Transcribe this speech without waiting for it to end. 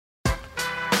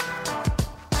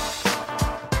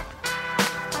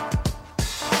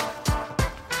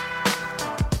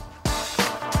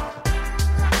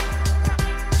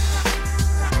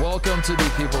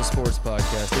Sports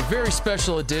Podcast, a very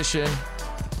special edition.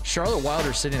 Charlotte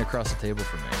Wilder sitting across the table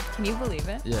from me. Can you believe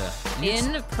it? Yeah.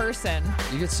 In person.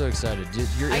 You get so excited.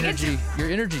 Your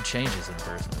energy changes in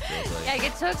person, it feels like. Yeah, I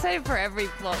get so excited for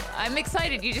well, I'm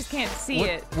excited. You just can't see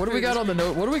it. What do we got on the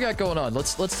note? What do we got going on?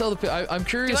 Let's tell I'm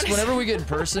curious whenever we get in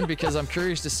person because I'm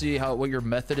curious to see what your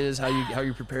method is, how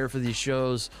you prepare for these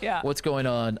shows. Yeah. What's going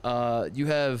on? You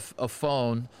have a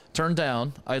phone turned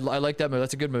down. I like that move.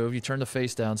 That's a good move. You turn the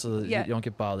face down so that you don't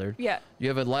get bothered. Yeah. You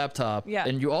have a laptop. Yeah.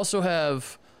 And you also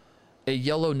have a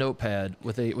yellow notepad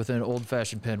with an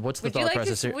old-fashioned pen. What's the thought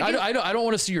process here? I don't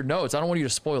want to see your notes. I don't want you to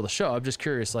spoil the show. I'm just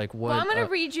curious, like what. Well, I'm going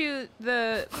to read you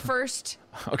the first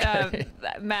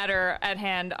matter at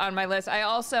hand on my list.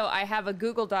 I have a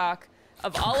Google Doc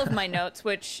of all of my notes,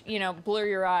 which blur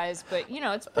your eyes, but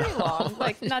it's pretty long.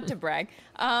 Like, not to brag.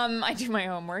 I do my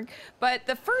homework, but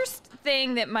the first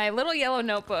thing that my little yellow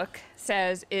notebook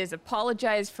says is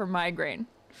apologize for migraine.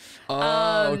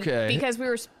 Okay. Because we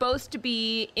were supposed to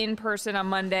be in person on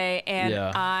Monday, and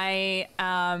I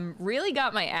really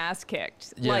got my ass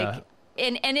kicked. Yeah. Like,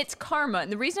 and it's karma.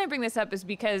 And the reason I bring this up is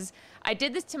because I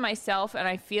did this to myself, and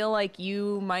I feel like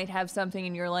you might have something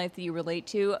in your life that you relate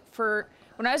to.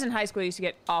 When I was in high school, I used to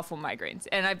get awful migraines,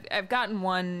 and I've gotten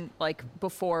one like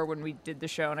before when we did the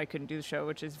show, and I couldn't do the show,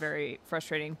 which is very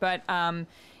frustrating. But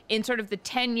in sort of the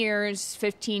 10 years,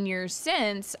 15 years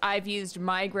since, I've used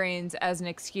migraines as an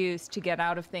excuse to get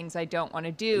out of things I don't want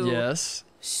to do. Yes.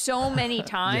 So many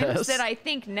times that I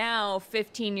think now,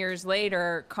 15 years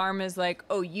later, karma's like,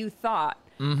 oh, you thought.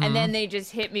 Mm-hmm. And then they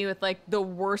just hit me with like the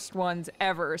worst ones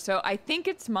ever. So I think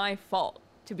it's my fault,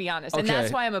 to be honest. And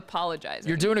that's why I'm apologizing.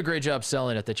 You're doing a great job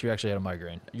selling it that you actually had a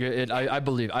migraine.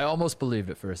 I almost believed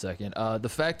it for a second. The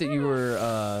fact that you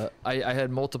were, I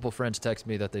had multiple friends text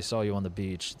me that they saw you on the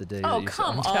beach the day that you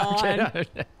come on.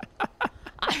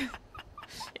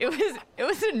 It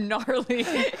was a gnarly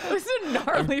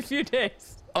few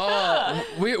days.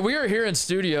 We are here in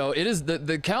studio. It is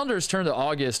the calendar is turned to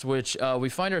August, which we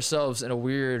find ourselves in a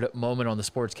weird moment on the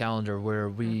sports calendar where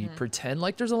we pretend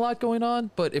like there's a lot going on,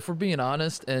 but if we're being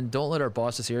honest, and don't let our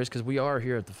bosses hear us, because we are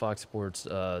here at the Fox Sports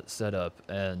setup,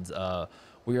 and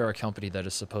we are a company that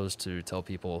is supposed to tell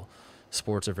people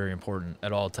sports are very important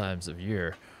at all times of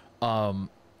year.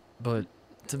 But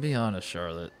to be honest,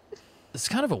 Charlotte, it's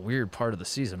kind of a weird part of the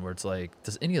season where it's like,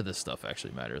 does any of this stuff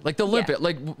actually matter? Like the Olympics,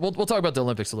 like we'll talk about the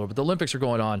Olympics a little bit. The Olympics are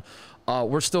going on.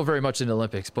 We're still very much in the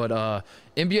Olympics, but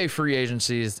NBA free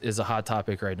agency is a hot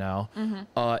topic right now.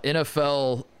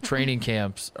 NFL training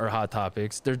camps are hot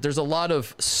topics. There's a lot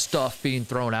of stuff being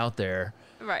thrown out there,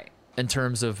 right? In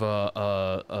terms of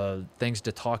things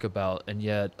to talk about, and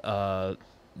yet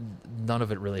none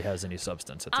of it really has any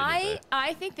substance at the end of the day.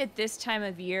 I think that this time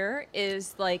of year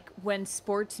is like when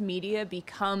sports media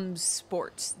becomes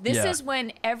sports. This is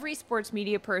when every sports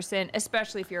media person,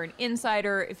 especially if you're an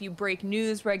insider, if you break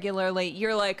news regularly,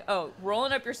 you're like, oh,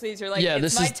 rolling up your sleeves. You're like,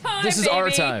 it's my time, this is baby. our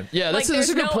time. Yeah, like, this is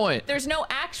a good point. There's no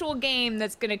actual game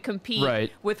that's going to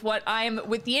compete with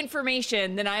with the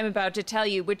information that I'm about to tell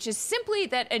you, which is simply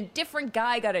that a different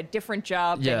guy got a different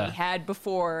job than he had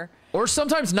before. Or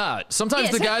sometimes not.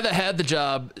 Sometimes the guy that had the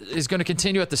job is going to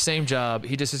continue at the same job.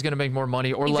 He just is going to make more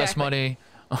money or less money.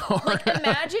 Like,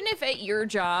 imagine if at your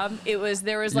job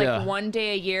there was like one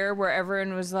day a year where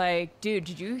everyone was like, dude,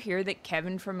 did you hear that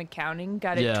Kevin from accounting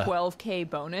got a $12K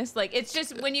bonus? Like, it's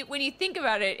just when you think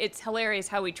about it, it's hilarious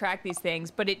how we track these things,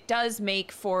 but it does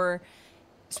make for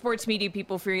sports media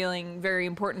people feeling very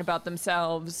important about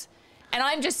themselves. And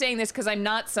I'm just saying this because I'm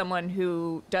not someone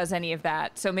who does any of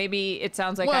that. So maybe it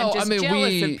sounds like I'm just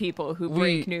jealous of people who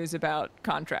break news about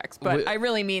contracts. But I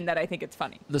really mean that I think it's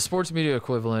funny. The sports media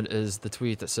equivalent is the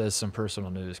tweet that says some personal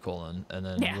news, : and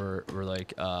then we're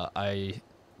like, I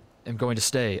am going to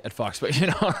stay at Fox. But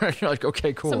you're like,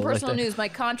 okay, cool. Some personal news. My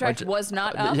contract was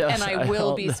not up, and I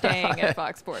will be staying at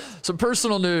Fox Sports. Some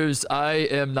personal news. I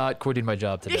am not quitting my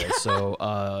job today.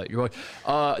 So you're like,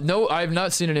 no, I have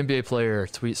not seen an NBA player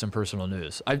tweet some personal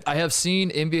news. I have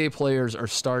seen NBA players are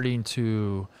starting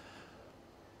to,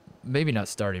 maybe not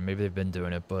starting, maybe they've been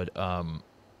doing it, but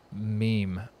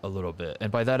meme a little bit.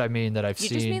 And by that I mean that I've seen.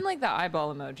 You just mean like the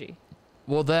eyeball emoji.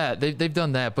 Well, they've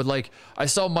done that, but like I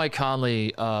saw Mike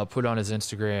Conley put on his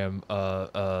Instagram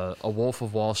a Wolf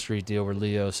of Wall Street deal where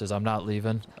Leo says, "I'm not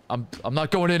leaving. I'm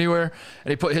not going anywhere," and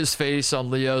he put his face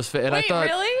on Leo's face. And wait, I thought,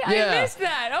 really? Yeah, I missed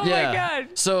that. Oh my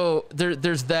god. So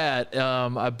there's that.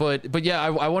 But yeah,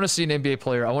 I want to see an NBA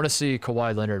player. I want to see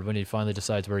Kawhi Leonard when he finally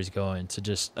decides where he's going to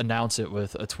just announce it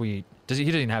with a tweet. He doesn't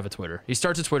even have a Twitter. He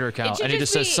starts a Twitter account and he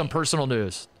just says some personal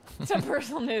news. Some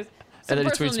personal news. And then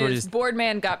he personal tweets news. Board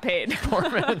man got paid.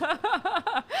 Board man.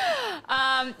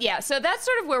 Yeah, so that's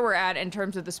sort of where we're at in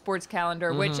terms of the sports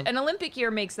calendar, which an Olympic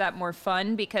year makes that more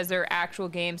fun because there are actual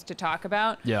games to talk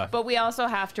about. Yeah. But we also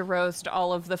have to roast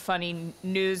all of the funny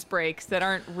news breaks that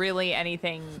aren't really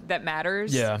anything that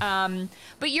matters. Yeah.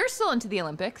 But you're still into the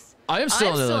Olympics. I am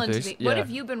still in the Olympics. What have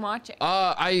you been watching?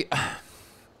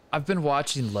 I've been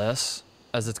watching less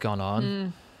as it's gone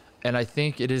on. And I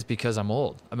think it is because I'm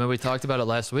old. I mean, we talked about it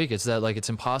last week. It's that, like, it's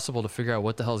impossible to figure out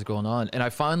what the hell is going on. And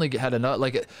I finally had enough,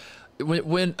 like,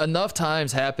 when enough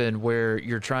times happen where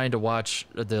you're trying to watch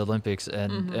the Olympics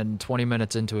and 20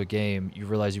 minutes into a game, you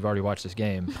realize you've already watched this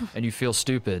game and you feel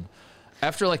stupid.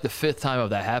 After, like, the 5th time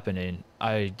of that happening,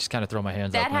 I just kind of throw my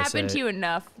hands up. That happened to you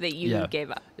enough that you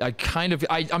gave up.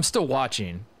 I'm still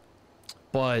watching,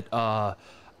 but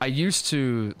I used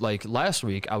to, like, last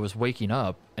week, I was waking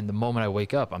up, and the moment I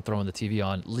wake up, I'm throwing the TV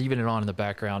on, leaving it on in the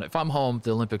background. If I'm home,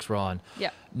 the Olympics were on. Yeah.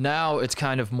 Now it's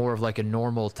kind of more of like a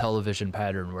normal television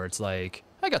pattern where it's like,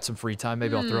 I got some free time,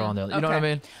 maybe I'll throw on the, you know what I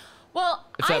mean? Well,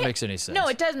 if that makes any sense. No,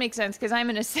 it does make sense because I'm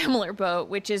in a similar boat,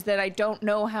 which is that I don't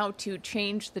know how to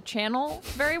change the channel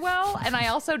very well, and I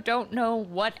also don't know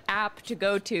what app to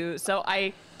go to, so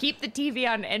I keep the TV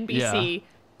on NBC,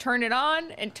 turn it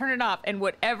on and turn it off, and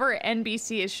whatever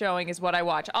NBC is showing is what I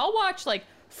watch. I'll watch like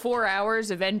 4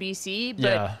 hours of NBC,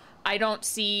 but I didn't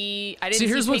see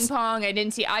ping pong.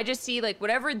 I just see like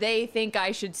whatever they think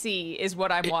I should see is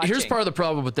what I'm watching. Here's part of the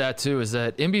problem with that too, is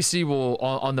that NBC will,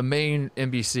 on the main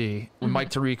NBC, when Mike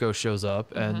Tirico shows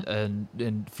up and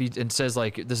says,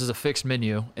 like, this is a fixed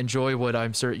menu, enjoy what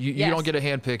I'm serving. You don't get to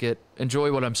hand pick it,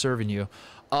 enjoy what I'm serving you.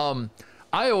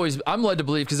 I'm led to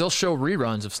believe, because they'll show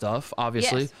reruns of stuff,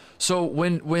 obviously. Yes. So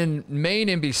when main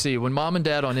NBC, when mom and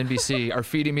dad on NBC are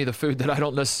feeding me the food that I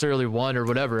don't necessarily want or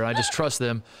whatever, and I just trust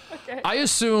them, I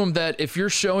assume that if you're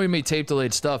showing me tape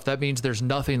delayed stuff, that means there's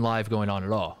nothing live going on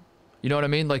at all. You know what I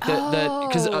mean? Like that,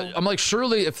 because I'm like,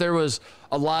 surely if there was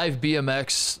a live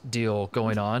BMX deal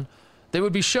going on, they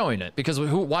would be showing it, because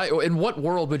why? In what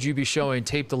world would you be showing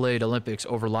tape delayed Olympics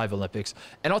over live Olympics?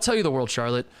 And I'll tell you the world,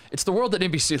 Charlotte. It's the world that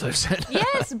NBC lives in.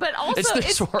 Yes, but also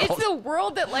it's the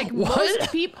world that, like,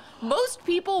 most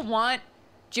people want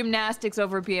gymnastics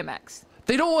over BMX.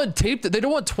 They don't want they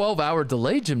don't want 12-hour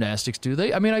delayed gymnastics, do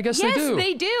they? I mean, I guess they do. Yes,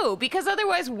 they do, because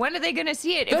otherwise, when are they going to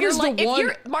see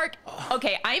it? Mark,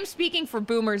 okay, I'm speaking for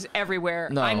boomers everywhere.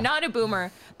 No. I'm not a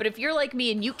boomer, but if you're like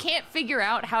me and you can't figure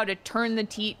out how to turn the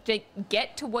to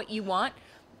get to what you want,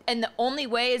 and the only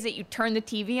way is that you turn the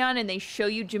TV on and they show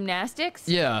you gymnastics.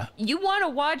 Yeah. You want to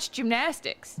watch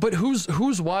gymnastics. But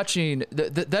who's watching?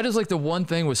 That is like the one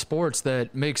thing with sports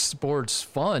that makes sports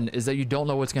fun, is that you don't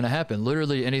know what's going to happen.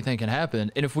 Literally anything can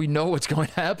happen. And if we know what's going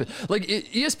to happen, like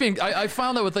ESPN, I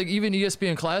found that with, like, even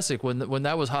ESPN Classic, when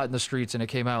that was hot in the streets and it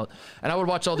came out, and I would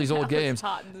watch all these old games.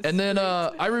 And then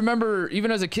I remember,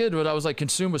 even as a kid, when I was, like,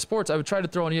 consumed with sports, I would try to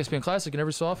throw on ESPN Classic, and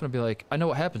every so often I'd be like, I know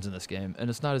what happens in this game, and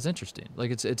it's not as interesting.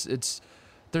 Like,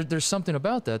 there's something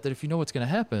about that if you know what's going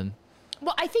to happen.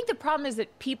 Well, I think the problem is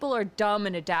that people are dumb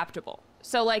and adaptable.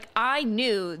 So, like, I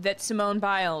knew that Simone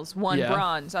Biles won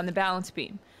bronze on the balance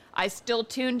beam. I still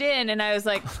tuned in, and I was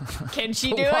like, can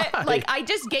she do it? Like, I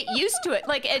just get used to it.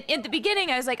 Like, at the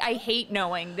beginning, I was like, I hate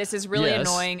knowing. This is really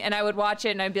annoying. And I would watch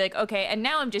it, and I'd be like, okay. And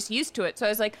now I'm just used to it. So I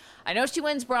was like, I know she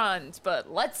wins bronze,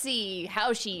 but let's see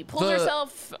how she pulls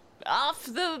herself off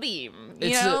the beam.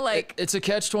 It's a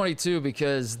catch-22,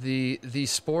 because the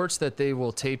sports that they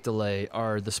will tape delay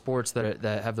are the sports that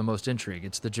have the most intrigue.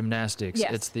 It's the gymnastics,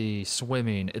 it's the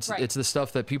swimming, it's the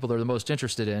stuff that people are the most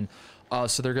interested in.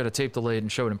 So they're going to tape delay it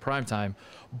and show it in prime time.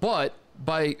 But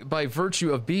by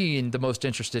virtue of being the most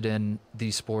interested in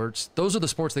these sports, those are the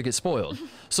sports that get spoiled.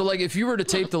 So, like, if you were to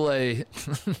tape delay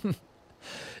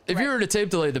if you were to tape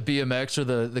delay the BMX or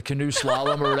the canoe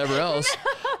slalom or whatever else,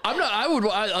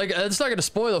 it's not going to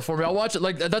spoil it for me. I'll watch it.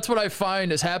 Like, that's what I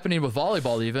find is happening with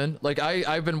volleyball even. Like,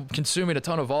 I've been consuming a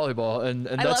ton of volleyball, and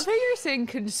I love how you're saying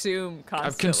consume constantly.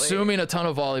 I'm consuming a ton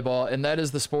of volleyball, and that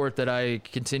is the sport that I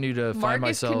continue to find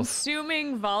myself. Mark is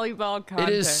consuming volleyball content.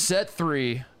 It is set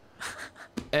 3,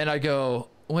 and I go,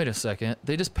 wait a second.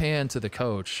 They just panned to the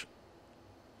coach.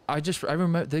 I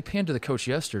remember they panned to the coach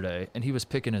yesterday, and he was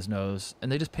picking his nose,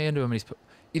 and they just panned to him, and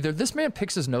either this man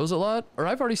picks his nose a lot, or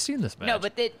I've already seen this match. No,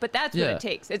 but that's what it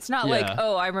takes. It's not like,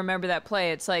 oh, I remember that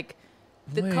play. It's like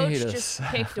the coach just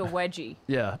picked a wedgie.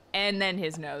 Yeah. And then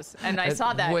his nose. And I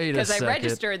saw that because I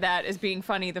registered that as being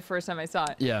funny the first time I saw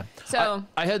it. Yeah. So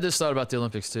I had this thought about the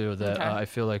Olympics too that I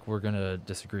feel like we're going to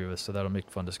disagree with, so that'll make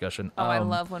fun discussion. Oh, I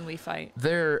love when we fight.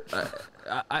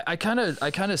 I kind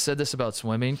of said this about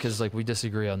swimming, because, like, we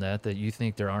disagree on that you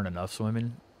think there aren't enough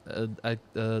swimming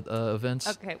events.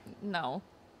 Okay, no.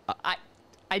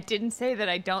 I didn't say that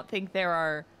I don't think there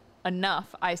are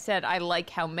enough. I said I like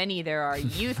how many there are.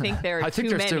 You think there are I think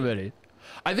too there's many. too many.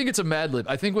 I think it's a Mad Lib.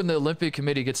 I think when the Olympic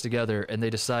Committee gets together and they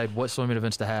decide what swimming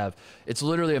events to have, it's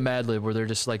literally a Mad Lib where they're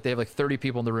just like, they have like 30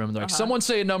 people in the room. And they're like, someone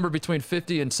say a number between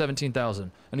 50 and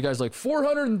 17,000. And the guy's like,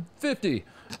 450.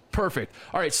 Perfect.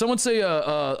 All right, someone say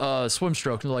a swim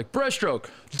stroke. And they're like, breaststroke.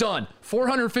 Done.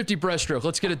 450 breaststroke.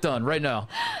 Let's get it done right now.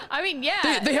 I mean,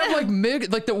 yeah. They have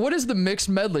like what is the mixed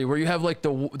medley where you have like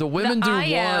the women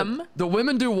the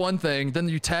women do one thing, then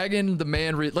you tag in the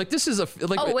man. Like this is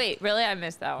Oh wait, really? I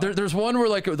missed that one. There's one where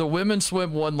like the women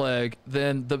swim one leg,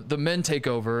 then the men take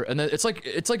over, and then it's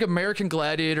like American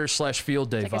Gladiator / Field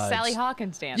Day like vibes. a Sally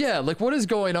Hawkins dance. Yeah, like what is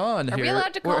going on here? Are we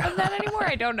allowed to call them that anymore?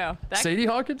 I don't know. Sadie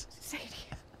Hawkins? Sadie.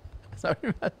 Sorry,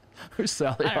 who's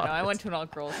Sally I don't Hawkins? know. I went to an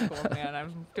all-girls school, man.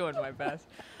 I'm doing my best.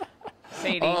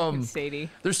 Sadie. Sadie.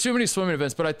 There's too many swimming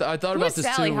events, but I thought Who about was this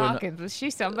Sally too. Hawkins? Was she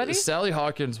somebody? Sally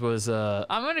Hawkins was. I'm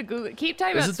gonna Google. Keep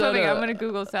talking about swimming. I'm gonna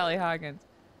Google Sally Hawkins.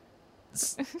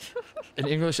 An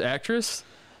English actress.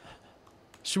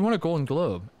 She won a Golden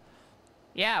Globe.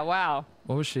 Yeah. Wow.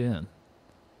 What was she in?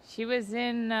 She was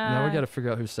in. Now we got to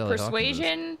figure out who Sally Hawkins is.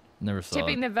 Persuasion. Never saw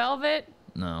Tipping it. the Velvet.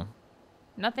 No.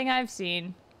 Nothing I've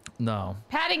seen. No.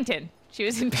 Paddington. She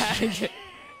was in Paddington.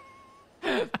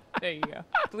 There you go.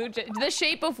 The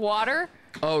Shape of Water.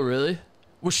 Oh, really?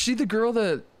 Was she the girl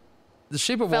that The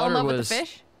Shape of Fell Water in love was with the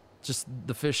fish? just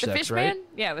the fish The sex, fish right? man?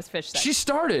 Yeah, it was fish sex. She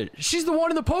started. She's the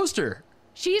one in the poster.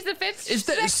 She's the fish Is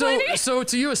that sex lady? so?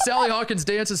 To you, a Sally Hawkins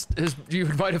dance is you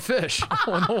invite a fish.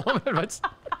 When the woman invites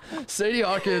Sadie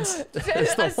Hawkins.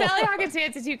 Sally Hawkins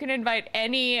dance is you can invite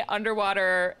any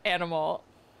underwater animal.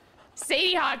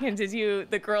 Sadie Hawkins is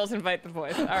the girls invite the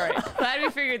boys. All right, glad we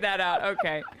figured that out.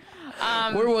 Okay.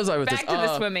 Where was I with back this? Back to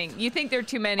the swimming. You think there are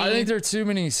too many? I think there are too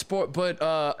many sport, but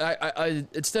I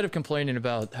instead of complaining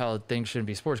about how things shouldn't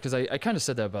be sports, because I kind of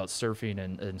said that about surfing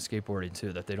and skateboarding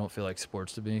too, that they don't feel like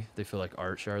sports to me. They feel like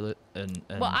art, Charlotte. And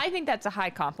well, I think that's a high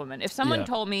compliment. If someone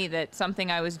told me that something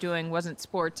I was doing wasn't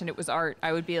sports and it was art,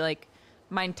 I would be like,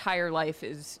 my entire life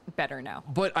is better now.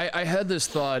 But I had this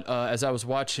thought as I was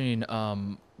watching,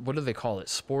 what do they call it?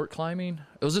 Sport climbing?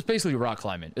 It was just basically rock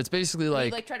climbing. It's basically like...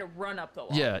 You like try to run up the wall.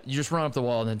 Yeah, you just run up the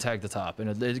wall and then tag the top.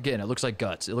 And again, it looks like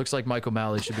guts. It looks like Mike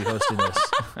O'Malley should be hosting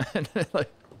this. And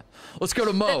like, let's go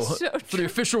to Mo for the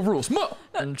official rules. Mo!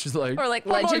 And she's like... Or like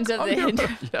Legends of the Hindu.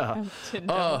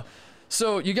 Yeah.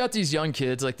 So you got these young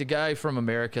kids, like the guy from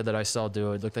America that I saw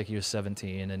do it looked like he was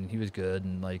 17 and he was good.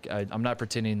 And like, I'm not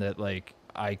pretending that like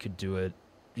I could do it.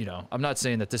 You know, I'm not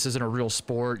saying that this isn't a real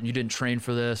sport and you didn't train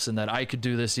for this and that I could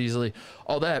do this easily,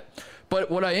 all that. But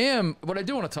what I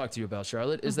do want to talk to you about,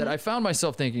 Charlotte, is that I found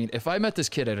myself thinking, if I met this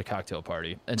kid at a cocktail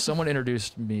party and someone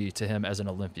introduced me to him as an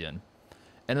Olympian,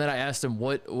 and then I asked him,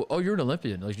 oh, you're an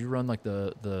Olympian. Like, you run like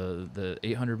the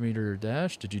 800 meter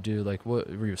dash. Did you do like, what,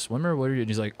 were you a swimmer? What are you? And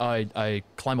he's like, I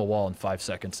climb a wall in 5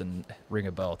 seconds and ring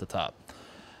a bell at the top.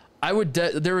 I would,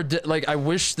 like, I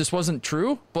wish this wasn't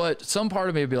true, but some part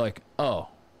of me would be like, oh,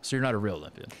 so you're not a real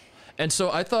Olympian. And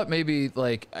so I thought maybe,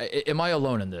 like, am I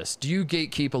alone in this? Do you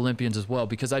gatekeep Olympians as well?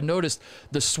 Because I've noticed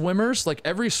the swimmers, like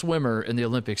every swimmer in the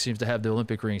Olympics seems to have the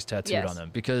Olympic rings tattooed on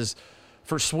them. Because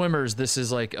for swimmers, this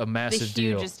is like a massive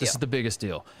deal. This is the biggest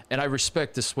deal. And I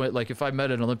respect the swim. Like, if I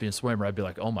met an Olympian swimmer, I'd be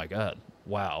like, oh my God,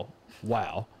 wow.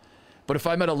 But if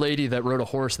I met a lady that rode a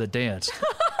horse that danced,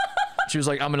 she was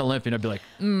like, I'm an Olympian, I'd be like,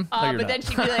 no, you're not. Then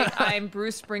she'd be like, I'm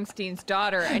Bruce Springsteen's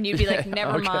daughter. And you'd be like,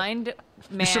 never mind.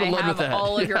 May I have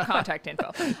all of your contact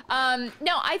info?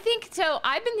 No, I think so.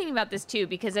 I've been thinking about this too,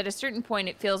 because at a certain point,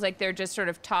 it feels like they're just sort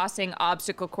of tossing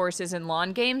obstacle courses and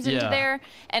lawn games into there.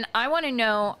 And I want to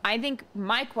know, I think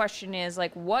my question is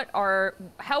like,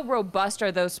 how robust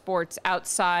are those sports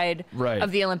outside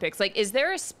of the Olympics? Like, is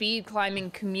there a speed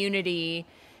climbing community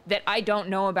that I don't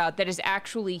know about that is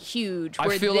actually huge?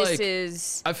 Where I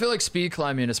feel like speed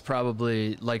climbing is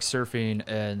probably like surfing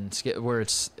and where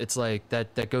it's like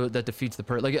that defeats the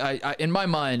purpose. Like I in my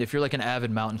mind, if you're like an avid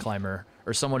mountain climber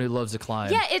or someone who loves to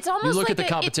climb, it's almost you look at the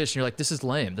competition, you're like, this is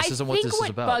lame. This isn't what this is about. I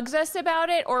think what bugs us about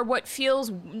it, or what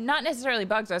feels not necessarily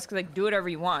bugs us, because like do whatever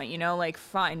you want, you know, like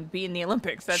fine, be in the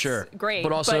Olympics, that's great.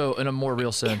 But also in a more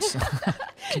real sense.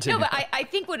 No, but I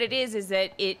think what it is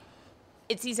that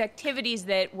it's these activities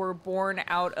that were born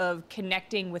out of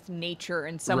connecting with nature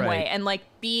in some way, and like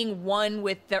being one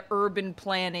with the urban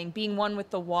planning, being one with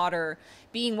the water,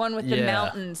 being one with the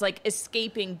mountains, like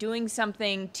escaping, doing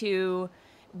something to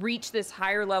reach this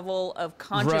higher level of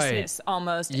consciousness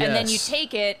almost. And then you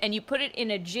take it and you put it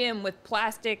in a gym with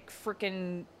plastic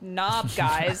freaking knob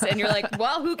guys and you're like,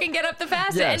 well, who can get up the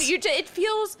fastest? And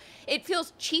it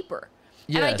feels cheaper.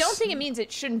 And I don't think it means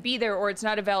it shouldn't be there or it's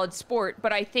not a valid sport,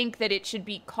 but I think that it should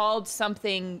be called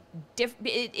something different.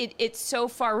 It's so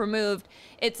far removed.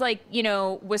 It's like,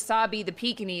 Wasabi the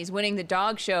Pekingese winning the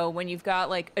dog show when you've got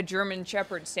like a German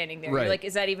Shepherd standing there. Right. You're like,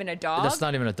 is that even a dog? That's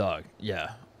not even a dog.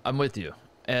 Yeah, I'm with you.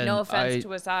 And no offense to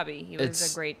Wasabi. He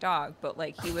was a great dog, but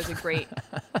like he was a great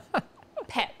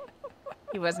pet.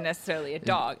 He wasn't necessarily a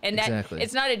dog. And exactly.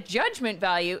 It's not a judgment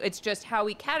value. It's just how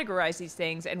we categorize these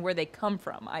things and where they come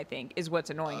from, I think, is what's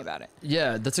annoying about it.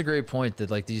 Yeah, that's a great point that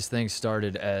like these things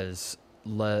started as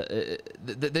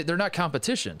they're not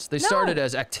competitions. They started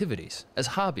as activities, as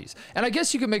hobbies. And I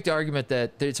guess you could make the argument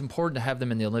that it's important to have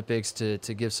them in the Olympics to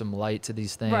give some light to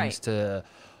these things, right. to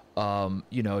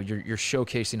you're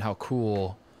showcasing how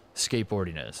cool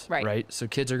skateboarding is, right? So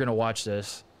kids are going to watch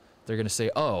this. They're going to say,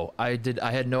 oh, I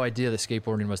had no idea that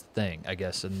skateboarding was the thing, I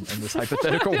guess, in this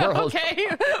hypothetical world. Okay.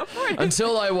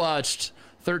 Until I watched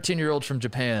 13-year-olds from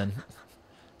Japan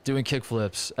doing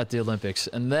kickflips at the Olympics.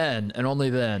 And then, and only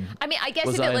then, I mean, I guess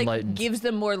if it like gives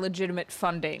them more legitimate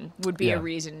funding would be a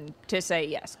reason to say,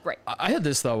 yes, great. I had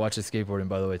this thought watching skateboarding,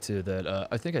 by the way, too, that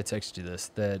I think I texted you this,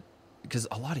 that because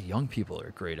a lot of young people are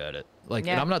great at it. Like,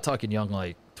 and I'm not talking young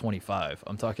like 25.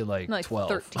 I'm talking like 12.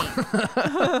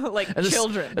 13. Like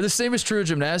children. And the same is true of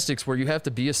gymnastics, where you have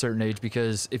to be a certain age,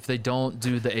 because if they don't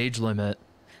do the age limit,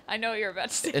 I know what you're about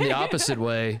to say. In the opposite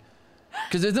way,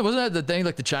 because wasn't that the thing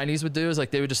like the Chinese would do, is like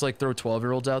they would just like throw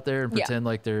 12-year-olds out there and pretend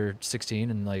like they're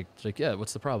 16 and like yeah,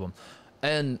 what's the problem?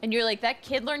 And you're like, that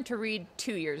kid learned to read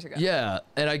 2 years ago. Yeah,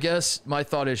 and I guess my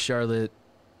thought is, Charlotte,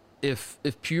 if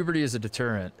puberty is a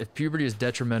deterrent, if puberty is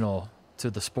detrimental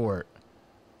to the sport,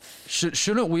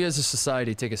 shouldn't we as a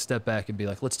society take a step back and be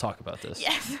like, let's talk about this?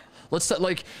 Yes. Let's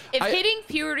like, if hitting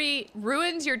puberty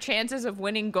ruins your chances of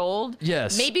winning gold,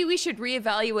 maybe we should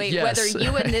reevaluate whether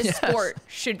you and this sport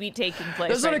should be taking place.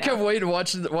 That's what I kept waiting,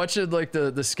 watching like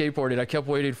the skateboarding. I kept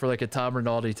waiting for like a Tom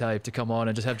Rinaldi type to come on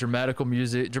and just have dramatic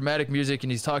music,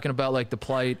 and he's talking about like the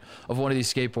plight of one of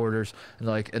these skateboarders,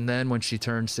 and then when she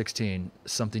turned 16,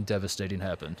 something devastating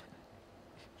happened.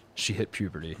 She hit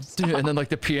puberty. And then like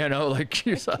the piano, like,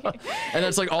 and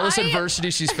that's like all this adversity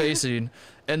she's facing.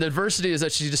 And the adversity is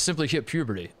that she just simply hit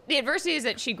puberty. The adversity is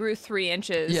that she grew 3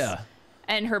 inches. Yeah.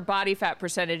 And her body fat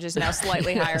percentage is now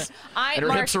slightly higher. And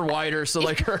her hips are wider, so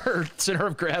like her center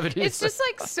of gravity. It's just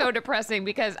like so depressing,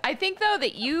 because I think though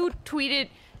that you you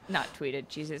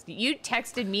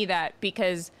texted me that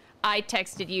because I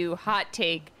texted you, hot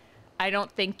take, I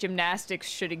don't think gymnastics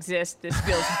should exist. This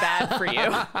feels bad for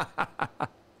you.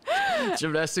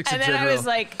 Gymnastics and in then general. I was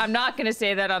like, I'm not going to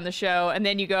say that on the show. And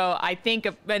then you go,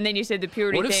 and then you said the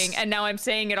puberty thing, and now I'm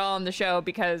saying it all on the show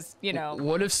because,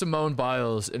 What if Simone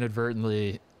Biles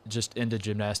inadvertently just ended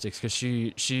gymnastics because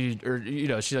she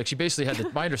basically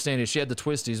had my understanding is she had the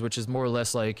twisties, which is more or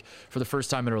less like for the first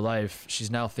time in her life,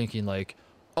 she's now thinking like,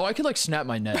 oh, I could like snap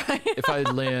my neck if I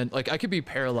land, like I could be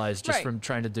paralyzed just from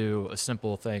trying to do a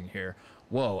simple thing here.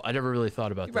 Whoa, I never really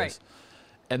thought about this.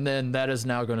 And then that is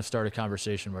now going to start a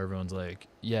conversation where everyone's like,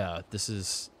 yeah, this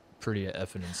is pretty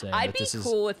effing insane. I'd be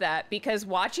cool with that, because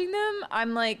watching them,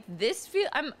 I'm like,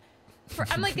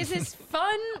 I'm like, is this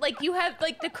fun? Like, you have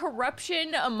like the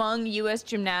corruption among U.S.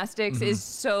 gymnastics is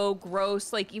so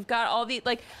gross. Like, you've got all the,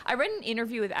 like, I read an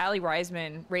interview with Allie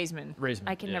Raisman.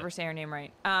 I can never say her name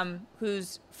right.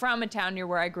 Who's from a town near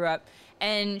where I grew up.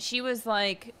 And she was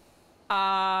like,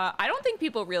 I don't think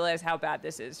people realize how bad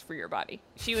this is for your body.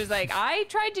 She was like, I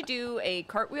tried to do a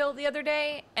cartwheel the other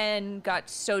day and got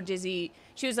so dizzy.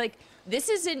 She was like,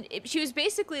 she was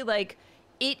basically like,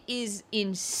 it is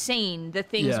insane the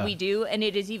things we do, and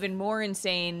it is even more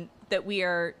insane that we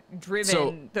are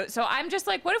driven. So I'm just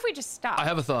like, what if we just stop? I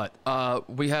have a thought.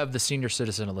 We have the Senior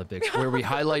Citizen Olympics where we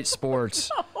highlight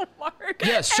sports. No, Mark.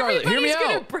 Yes, Charlotte, hear me out.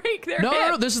 Gonna break their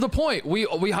no, this is the point. We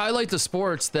highlight the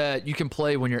sports that you can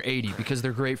play when you're 80 because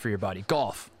they're great for your body.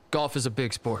 Golf is a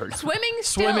big sport.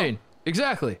 Swimming.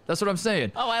 Exactly. That's what I'm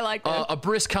saying. Oh, I like that. A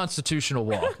brisk constitutional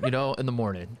walk, in the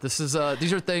morning. These are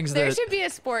things there should be a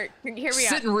sport. Here we are.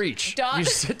 Sit and reach. You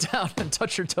sit down and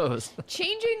touch your toes.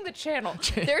 Changing the channel.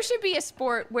 There should be a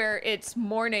sport where it's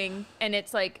morning and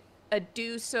it's like a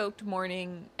dew-soaked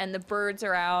morning and the birds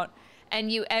are out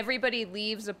and everybody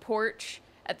leaves a porch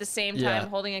at the same time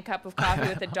holding a cup of coffee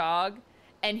with a dog,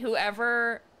 and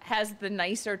whoever has the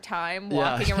nicer time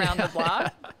walking around the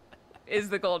block is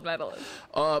the gold medalist.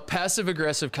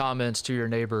 Passive-aggressive comments to your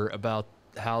neighbor about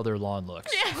how their lawn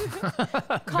looks.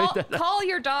 Yeah. Call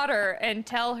your daughter and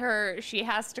tell her she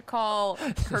has to call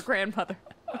her grandmother.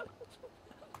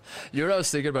 You know what I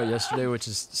was thinking about yesterday, which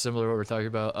is similar to what we're talking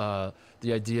about,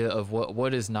 the idea of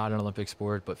what is not an Olympic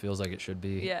sport but feels like it should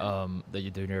be, that you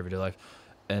do in your everyday life.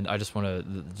 and I just want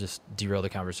to just derail the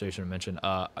conversation and mention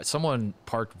someone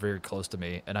parked very close to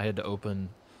me, and I had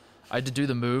to do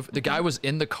the move. The guy was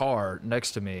in the car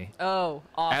next to me. Oh,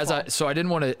 awful. So I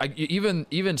didn't want to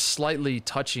even slightly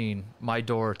touching my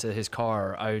door to his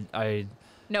car.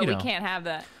 No, we can't have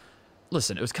that.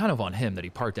 Listen, it was kind of on him that he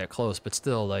parked that close, but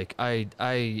still, like I'm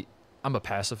a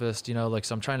pacifist, like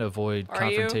so I'm trying to avoid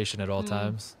confrontation at all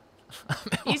times.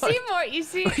 You seem more. You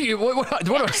see. What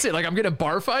do I say? Like I'm getting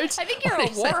bar fights? I think you're a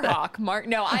war hawk, Mark.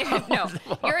 No, no.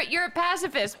 You're a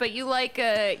pacifist, but you like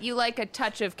a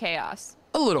touch of chaos.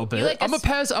 A little bit. I'm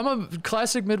a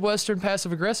classic Midwestern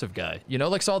passive aggressive guy.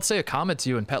 Like so I'll say a comment to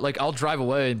you and like I'll drive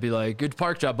away and be like, "Good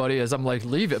park job, buddy," as I'm like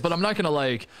leave it, but I'm not gonna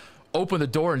like open the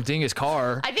door and ding his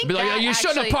car. I think be like, "You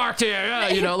shouldn't have parked here."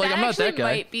 Like I'm not that guy.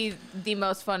 Might be the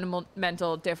most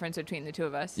fundamental difference between the two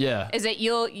of us. Yeah. Is that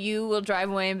you will drive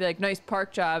away and be like, "Nice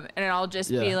park job," and I'll just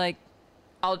be like,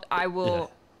 I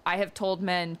have told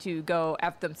men to go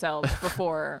F themselves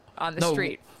before on the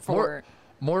street for.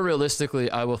 More realistically,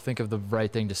 I will think of the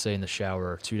right thing to say in the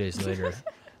shower 2 days later,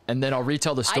 and then I'll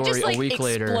retell the story a week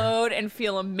later. Explode and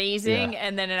feel amazing,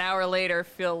 and then an hour later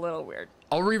feel a little weird.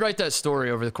 I'll rewrite that story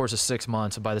over the course of 6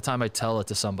 months, and by the time I tell it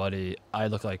to somebody, I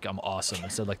look like I'm awesome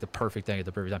and said like the perfect thing at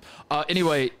the perfect time.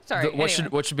 Anyway, what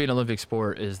should be an Olympic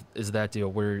sport is that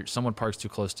deal where someone parks too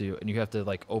close to you, and you have to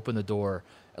like open the door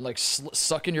and like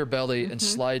suck in your belly and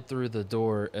slide through the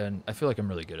door, and I feel like I'm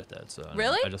really good at that. So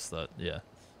really, I just thought,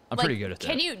 I'm pretty good at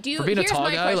that. Do you? For being a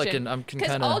tall guy, question, I'm kind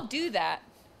of. I'll do that,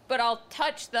 but I'll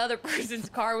touch the other person's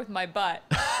car with my butt,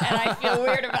 and I feel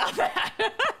weird about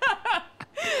that.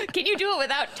 Can you do it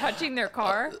without touching their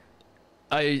car?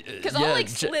 Because I'll like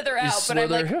slither out, but I'm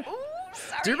like, ooh,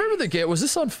 sorry. Do you remember the game? Was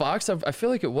this on Fox? I feel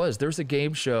like it was. There was a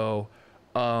game show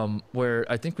where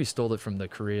I think we stole it from the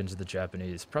Koreans or the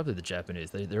Japanese. Probably the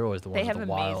Japanese. They're always the ones with the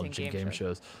wild game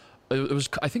shows. It was,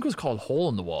 I think it was called Hole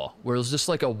in the Wall, where it was just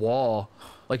like a wall,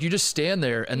 like you just stand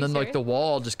there and then like the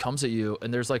wall just comes at you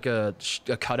and there's like a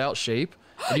cutout shape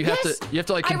and you have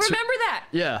to like. I remember that.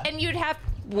 Yeah. And you'd have.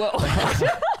 Whoa.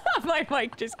 My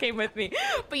mic just came with me,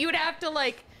 but you would have to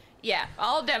like. Yeah,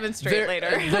 I'll demonstrate later.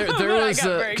 There was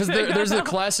because there's a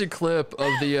classic clip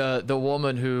of the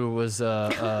woman who was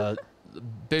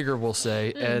bigger, we'll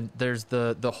say, and there's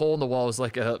the hole in the wall is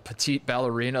like a petite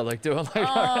ballerina, like doing like.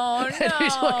 Oh no! And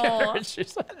he's looking at her and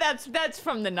she's like, that's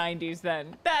from the '90s.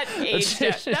 Then that aged.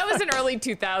 That was an early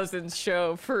 2000s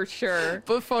show for sure.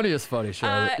 But funny is funny,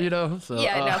 Charlotte. So,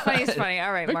 funny is funny.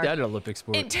 All right, make Mark. that an Olympic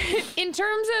sport. In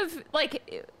terms of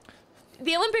like.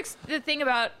 The Olympics, the thing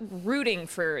about rooting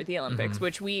for the Olympics,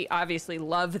 which we obviously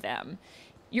love them,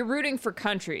 you're rooting for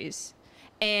countries.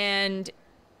 And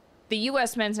the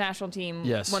U.S. men's national team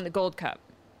won the Gold Cup.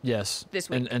 Yes. This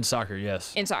week. In soccer,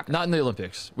 yes. In soccer. Not in the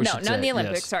Olympics. Not in the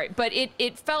Olympics, sorry. But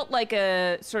it felt like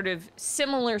a sort of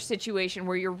similar situation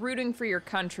where you're rooting for your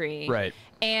country. Right.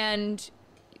 And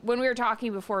when we were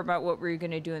talking before about what we were going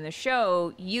to do in the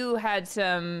show, you had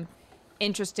some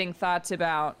interesting thoughts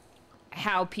about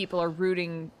how people are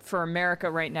rooting for America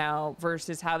right now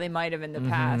versus how they might have in the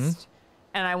past.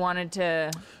 And I wanted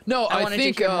to I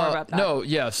think to hear more about that. No,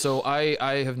 yeah. So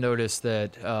I have noticed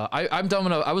that I'm dumb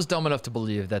enough. I was dumb enough to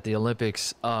believe that the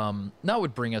Olympics not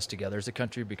would bring us together as a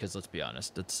country, because let's be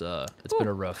honest, it's been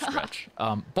a rough stretch.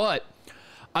 But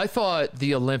I thought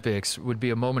the Olympics would be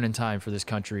a moment in time for this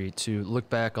country to look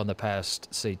back on the past,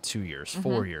 say, 2 years,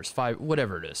 4 years, 5,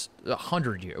 whatever it is,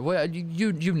 100 years. Well,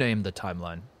 you name the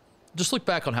timeline. Just look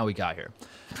back on how we got here.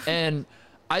 And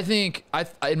I think,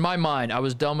 in my mind, I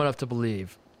was dumb enough to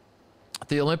believe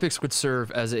the Olympics would serve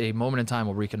as a moment in time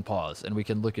where we can pause and we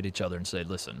can look at each other and say,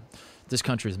 listen, this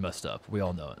country is messed up. We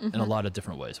all know it in a lot of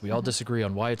different ways. We all disagree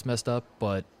on why it's messed up,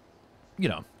 but,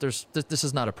 this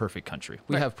is not a perfect country.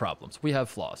 We have problems. We have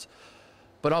flaws.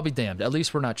 But I'll be damned. At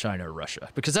least we're not China or Russia,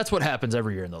 because that's what happens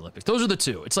every year in the Olympics. Those are the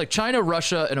two. It's like China,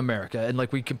 Russia, and America, and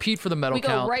like we compete for the medal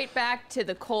count. We go right back to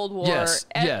the Cold War. Yes.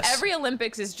 Every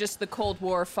Olympics is just the Cold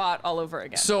War fought all over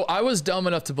again. So I was dumb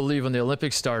enough to believe when the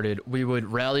Olympics started, we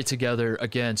would rally together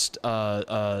against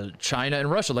China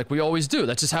and Russia, like we always do.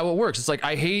 That's just how it works. It's like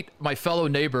I hate my fellow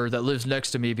neighbor that lives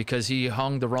next to me because he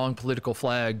hung the wrong political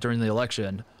flag during the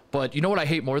election. But you know what I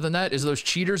hate more than that is those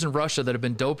cheaters in Russia that have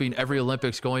been doping every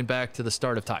Olympics going back to the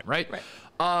start of time, right?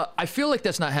 I feel like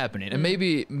that's not happening. And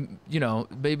maybe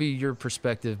your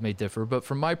perspective may differ, but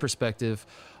from my perspective,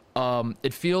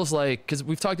 it feels like, because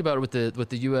we've talked about it with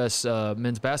the U.S.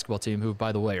 Men's basketball team, who,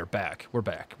 by the way, are back. We're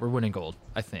back. We're winning gold,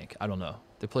 I think. I don't know.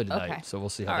 They play tonight, so we'll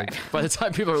see how by the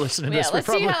time people are listening to this, let's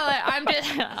see how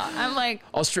I'm like...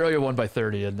 Australia won by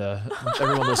 30, and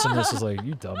everyone listening to this is like,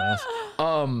 you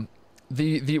dumbass.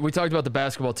 We talked about the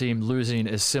basketball team losing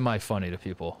is semi-funny to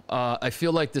people. I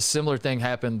feel like the similar thing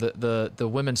happened. The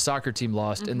women's soccer team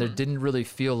lost, and there didn't really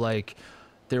feel like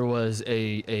there was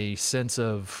a sense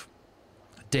of,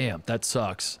 damn, that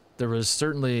sucks. There was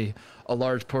certainly a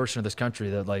large portion of this country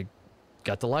that like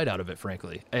got the light out of it,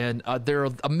 frankly. And there are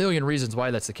a million reasons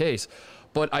why that's the case.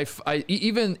 But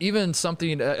even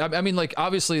something, I mean, like,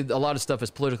 obviously a lot of stuff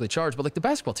is politically charged, but like the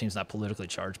basketball team's not politically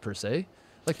charged per se.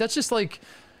 Like, that's just like,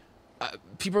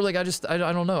 people are like, I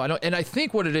don't know. And I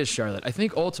think what it is, Charlotte, I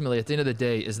think ultimately at the end of the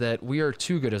day is that we are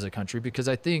too good as a country, because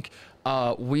I think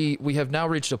we have now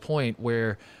reached a point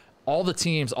where all the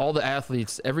teams, all the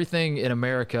athletes, everything in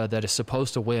America that is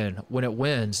supposed to win, when it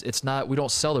wins, it's not, we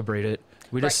don't celebrate it.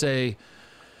 We just say,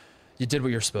 you did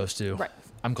what you're supposed to. Right.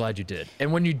 I'm glad you did.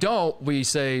 And when you don't, we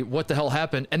say, what the hell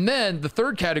happened? And then the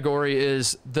third category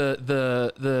is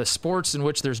the sports in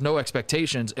which there's no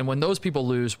expectations. And when those people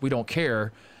lose, we don't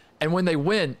care. And when they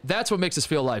win, that's what makes us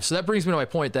feel alive. So that brings me to my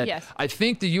point that I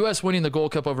think the U.S. winning the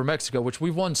Gold Cup over Mexico, which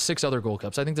we've won 6 other Gold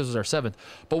Cups. I think this was our 7th.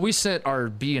 But we sent our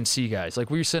B and C guys.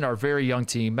 Like, we sent our very young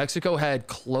team. Mexico had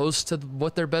close to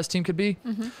what their best team could be.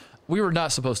 We were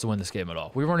not supposed to win this game at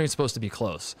all. We weren't even supposed to be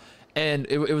close. And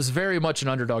it was very much an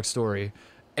underdog story.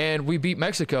 And we beat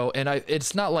Mexico, and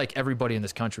it's not like everybody in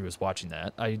this country was watching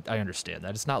that. I understand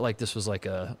that. It's not like this was like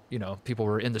people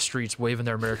were in the streets waving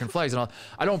their American flags and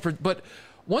all. But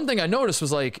one thing I noticed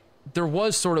was like, there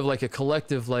was sort of like a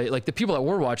collective, like the people that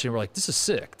were watching were like, this is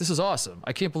sick. This is awesome.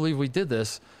 I can't believe we did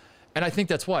this. And I think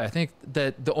that's why. I think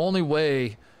that the only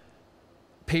way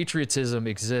patriotism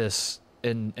exists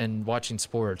in watching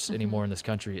sports anymore in this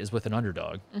country is with an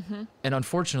underdog. And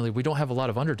unfortunately, we don't have a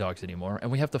lot of underdogs anymore,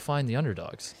 and we have to find the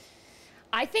underdogs.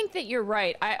 I think that you're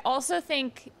right. I also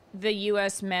think the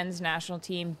U.S. men's national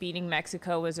team beating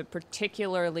Mexico was a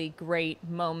particularly great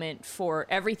moment for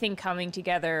everything coming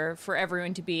together, for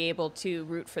everyone to be able to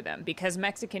root for them, because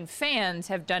Mexican fans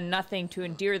have done nothing to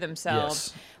endear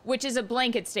themselves, which is a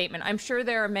blanket statement. I'm sure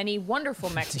there are many wonderful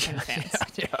Mexican fans.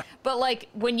 But like,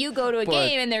 when you go to a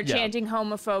game and they're chanting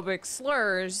homophobic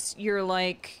slurs, you're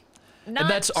like, not,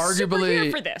 and that's arguably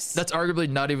for this. That's arguably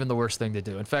not even the worst thing to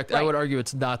do. In fact, I would argue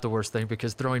it's not the worst thing,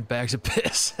 because throwing bags of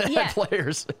piss at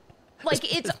players, like,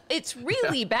 it's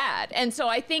really bad. And so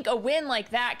I think a win like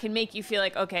that can make you feel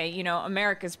like, okay,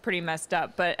 America's pretty messed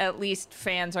up, but at least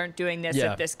fans aren't doing this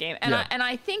at this game. And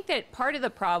I think that part of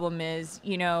the problem is,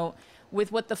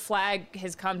 with what the flag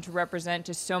has come to represent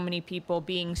to so many people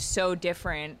being so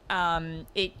different,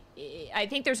 I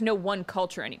think there's no one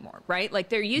culture anymore, right? Like,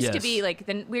 there used to be, like,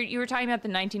 you were talking about the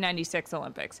 1996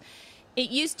 Olympics. It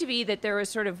used to be that there was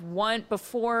sort of one,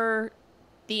 before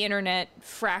the internet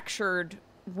fractured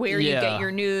where you get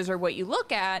your news or what you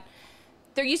look at,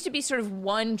 there used to be sort of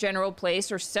one general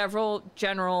place or several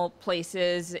general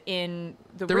places in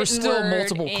the there were still word,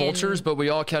 multiple cultures, but we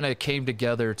all kind of came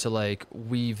together to like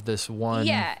weave this one.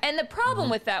 Yeah, and the problem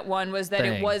with that one was that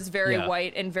it was very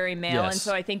white and very male, and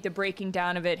so I think the breaking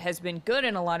down of it has been good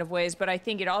in a lot of ways, but I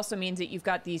think it also means that you've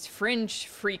got these fringe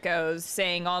freakos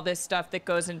saying all this stuff that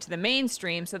goes into the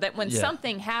mainstream, so that when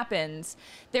something happens,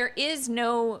 there is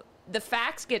no... The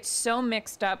facts get so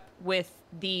mixed up with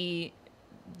the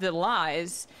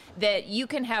lies that you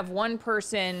can have one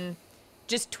person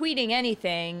just tweeting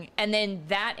anything, and then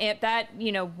that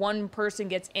one person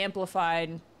gets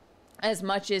amplified as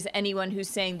much as anyone who's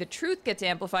saying the truth gets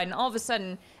amplified, and all of a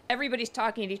sudden everybody's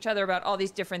talking to each other about all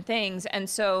these different things. And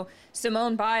so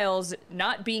Simone Biles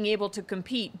not being able to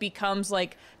compete becomes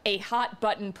like a hot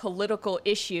button political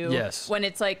issue when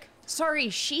it's like, sorry,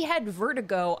 she had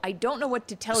vertigo, I don't know what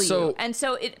to tell you. And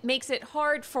so it makes it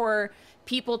hard for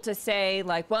people to say,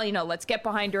 like, well, let's get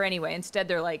behind her anyway. Instead,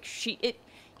 they're like,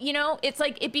 it's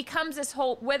like it becomes this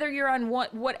whole, whether you're on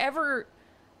whichever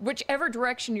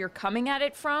direction you're coming at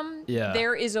it from,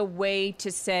 there is a way to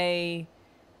say,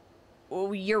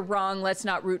 oh, you're wrong, let's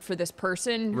not root for this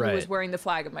person who is wearing the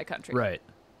flag of my country. Right.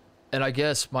 And I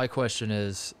guess my question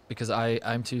is, because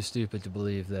I'm too stupid to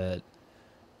believe that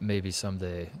maybe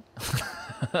someday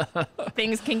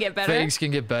things can get better. Things can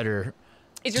get better.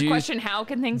 Is your question how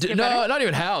can things get better? No, not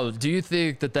even how. Do you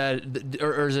think that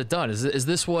or is it done? Is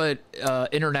this what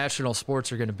international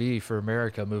sports are going to be for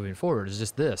America moving forward? Is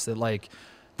just this, that like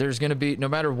there's going to be, no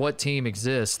matter what team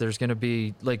exists, there's going to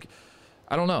be like,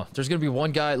 I don't know, there's going to be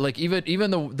one guy, like even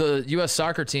the U.S.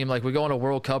 soccer team, like we go on a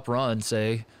World Cup run,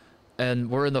 say,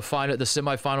 and we're in the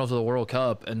semifinals of the World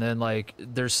Cup, and then like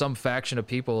there's some faction of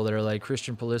people that are like,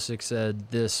 Christian Pulisic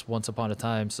said this once upon a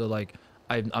time, so like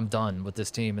I'm done with this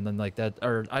team, and then like that,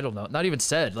 or I don't know, not even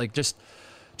said, like just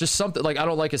something like, I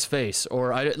don't like his face,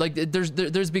 or I like it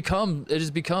has become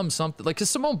something like, because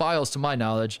Simone Biles, to my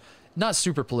knowledge, not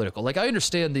super political. Like I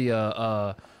understand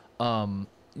the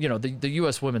the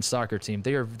U.S. women's soccer team.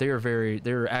 They're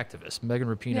activists. Megan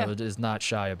Rapinoe is not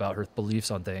shy about her beliefs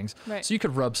on things. Right. So you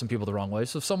could rub some people the wrong way.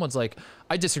 So if someone's like,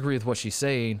 I disagree with what she's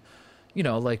saying,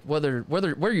 like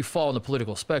where you fall on the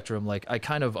political spectrum, like I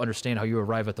kind of understand how you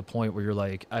arrive at the point where you're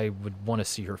like, I would want to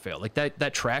see her fail. Like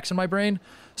that tracks in my brain.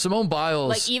 Simone Biles,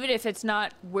 like even if it's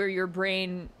not where your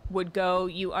brain would go,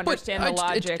 you understand the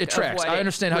logic. It tracks. I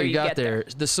understand how you got there.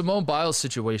 there. The Simone Biles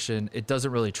situation, it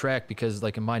doesn't really track because,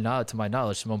 like to my knowledge,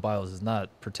 Simone Biles is not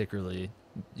particularly,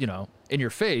 in your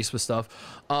face with stuff.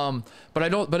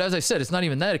 But as I said, it's not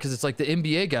even that, because it's like the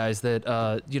NBA guys that,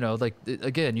 like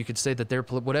again, you could say that they're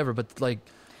whatever, but like.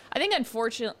 I think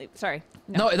unfortunately, sorry.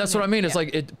 No, that's what I mean. It's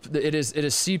like it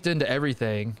is seeped into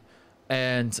everything,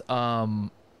 and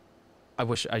I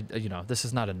wish this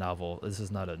is not a novel. This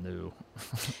is not a new.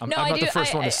 I'm not the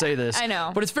first one to say this. I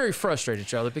know, but it's very frustrating,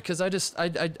 Charlotte, because I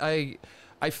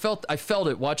felt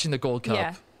it watching the Gold Cup.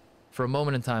 Yeah. For a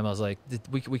moment in time, I was like,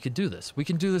 we could do this. We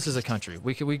can do this as a country.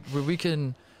 We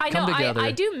can come together.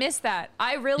 I do miss that.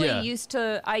 I really used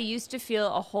to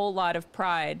feel a whole lot of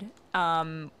pride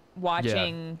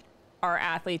watching our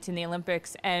athletes in the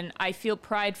Olympics, and I feel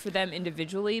pride for them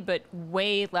individually, but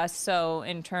way less so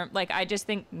in like I just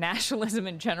think nationalism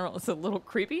in general is a little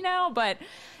creepy now, but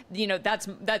that's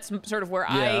sort of where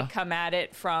I come at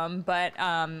it from, but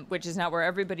which is not where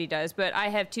everybody does. But I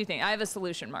have two things. I have a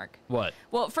solution, Mark. What?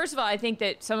 Well, first of all, I think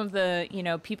that some of the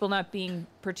people not being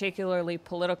particularly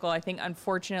political, I think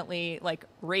unfortunately like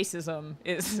racism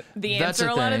is the answer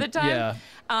a lot of the time.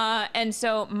 Yeah. And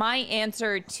so my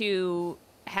answer to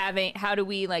how do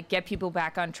we like get people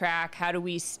back on track? How do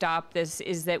we stop this?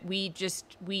 Is that we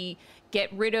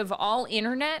get rid of all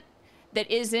internet that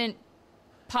isn't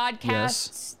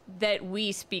podcasts that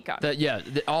we speak on.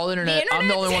 All internet. I'm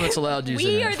the only one that's allowed to use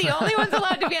We internet. are the only ones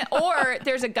allowed to be or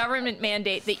there's a government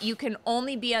mandate that you can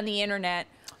only be on the internet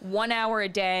 1 hour a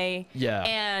day. Yeah.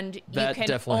 And you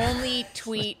can only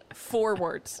tweet 4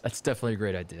 words. That's definitely a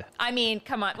great idea. I mean,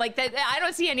 come on. Like that, I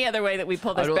don't see any other way that we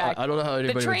pull this back. I don't know how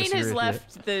anybody The train would disagree has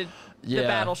left the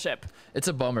battleship. It's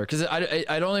a bummer because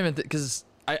I don't even because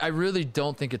I really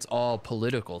don't think it's all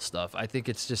political stuff. I think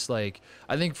it's just like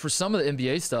I think for some of the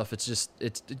NBA stuff, it's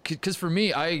because for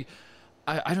me I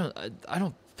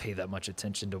don't pay that much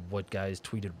attention to what guys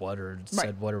tweeted what or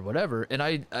said what or whatever.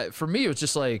 And for me it was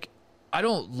just like I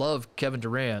don't love Kevin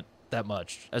Durant that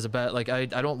much as a bad like I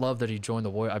don't love that he joined the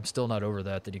Warriors. I'm still not over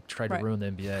that he tried to ruin the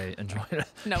NBA and join it.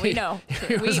 No, we know.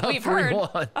 We've heard.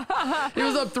 He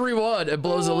was up 3-1 and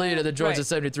blows the lead and then joins a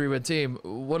 73-win team.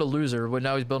 What a loser. When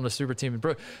now he's building a super team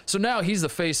in so now he's the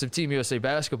face of Team USA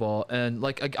basketball, and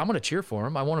like I'm gonna cheer for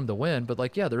him. I want him to win, but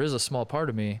like there is a small part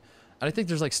of me. And I think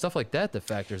there's like stuff like that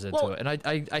factors into it. And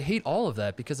I hate all of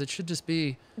that because it should just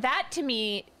be that to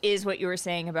me is what you were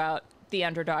saying about the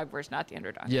underdog versus not the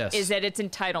underdog. Yes. Is that it's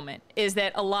entitlement. Is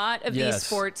that a lot of these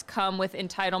sports come with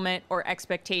entitlement or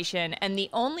expectation. And the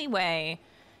only way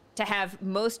to have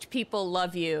most people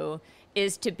love you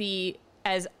is to be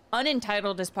as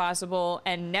unentitled as possible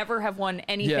and never have won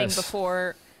anything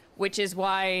before, which is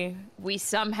why we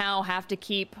somehow have to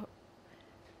keep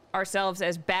ourselves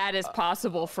as bad as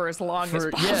possible for as long as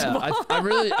possible.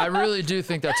 Yeah, I really do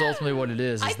think that's ultimately what it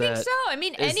is. I think so. I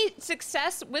mean,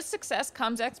 with success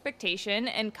comes expectation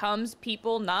and comes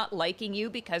people not liking you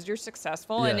because you're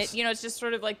successful. And it's just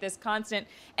sort of like this constant.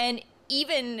 And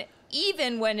even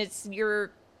when it's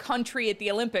your country at the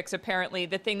Olympics, apparently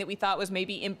the thing that we thought was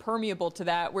maybe impermeable to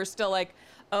that, we're still like,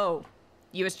 oh,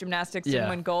 U.S. gymnastics didn't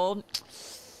win gold.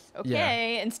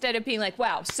 Okay. Instead of being like,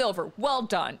 wow, silver, well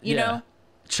done. You know?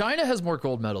 China has more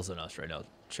gold medals than us right now,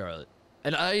 Charlotte.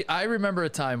 And I remember a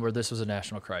time where this was a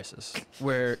national crisis,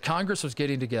 where Congress was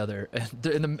getting together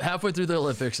and halfway through the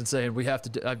Olympics and saying, we have to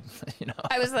do,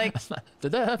 I was like,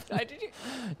 did that happen? Did you?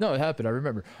 No, it happened. I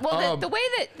remember. Well,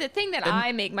 the thing that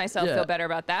I make myself feel better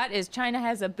about that is China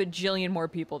has a bajillion more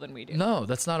people than we do. No,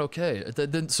 that's not okay.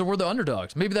 So we're the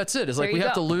underdogs. Maybe that's it. It's like we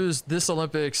have to lose this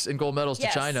Olympics in gold medals to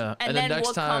China. And then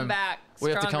next time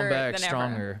we have to come back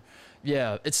stronger.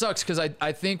 Yeah, it sucks because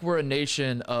I think we're a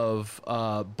nation of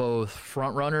both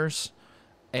front runners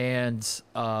and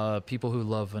people who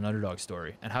love an underdog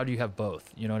story. And how do you have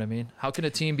both? You know what I mean? How can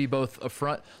a team be both a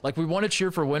front? Like we want to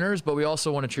cheer for winners, but we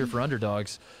also want to cheer for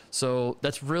underdogs. So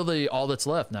that's really all that's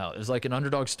left now is like an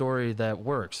underdog story that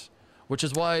works, which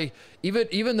is why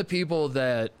even the people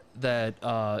that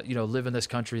live in this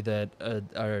country that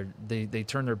they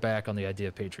turn their back on the idea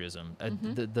of patriotism.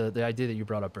 The idea that you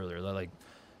brought up earlier, like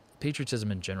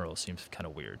patriotism in general seems kind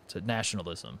of weird. To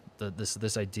nationalism,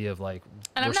 this idea of like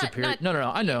and we're superior.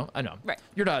 No, I know. Right.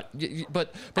 You're not.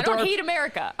 But I don't hate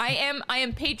America. I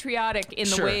am patriotic in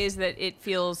the ways that it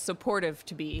feels supportive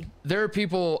to be. There are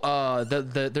people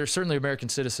that there's certainly American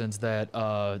citizens that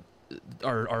are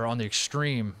on the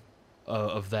extreme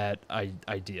of that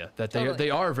idea, that they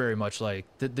are very much like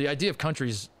the idea of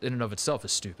countries in and of itself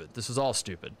is stupid. This is all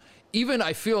stupid. Even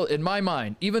I feel in my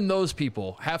mind, even those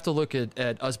people have to look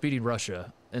at us beating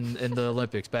Russia in the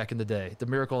Olympics back in the day, the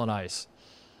Miracle on Ice,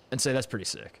 and say that's pretty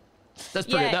sick.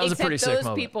 That was a pretty sick moment.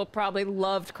 Those people probably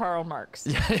loved Karl Marx.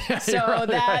 So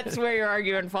that's where your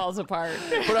argument falls apart.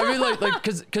 But I mean, like,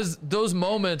 because those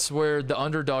moments where the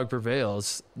underdog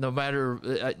prevails, no matter,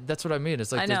 that's what I mean.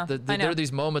 It's like there are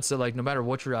these moments that, like, no matter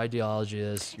what your ideology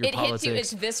is, your politics, hits you.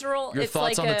 It's visceral. Your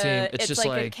thoughts on the team. It's just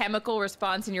like a chemical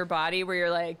response in your body where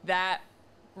you're like, that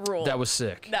rule. That was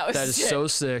sick. That is so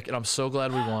sick, and I'm so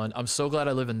glad we won. I'm so glad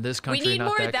I live in this country. We need not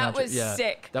more. That country. Was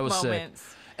sick. That was moments.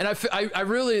 Sick. And I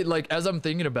really, like, as I'm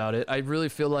thinking about it, I really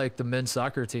feel like the men's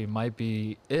soccer team might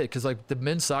be it. Because, like, the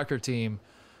men's soccer team,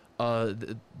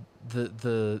 the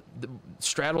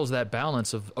straddles that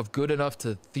balance of good enough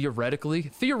to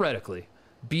theoretically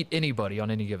beat anybody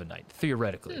on any given night.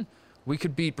 Theoretically. We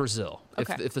could beat Brazil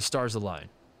if the stars align.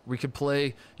 We could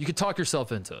play. You could talk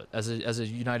yourself into it as a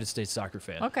United States soccer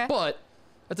fan. Okay. But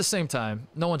at the same time,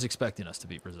 no one's expecting us to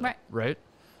beat Brazil. Right?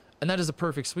 And that is a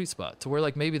perfect sweet spot to where,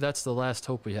 like, maybe that's the last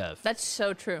hope we have. That's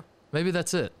so true. Maybe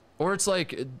that's it. Or it's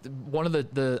like one of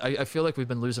I feel like we've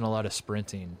been losing a lot of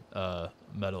sprinting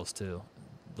medals too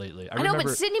lately. I know,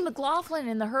 but Sydney McLaughlin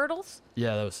in the hurdles?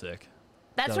 Yeah, that was sick.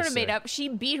 That's sort of made up. She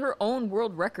beat her own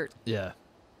world record. Yeah,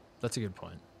 that's a good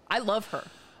point. I love her.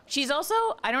 She's also,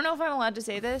 I don't know if I'm allowed to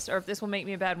say this or if this will make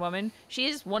me a bad woman. She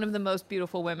is one of the most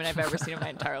beautiful women I've ever seen in my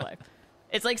entire life.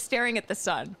 It's like staring at the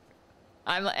sun.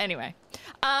 Anyway,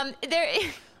 I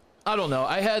don't know.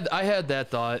 I had that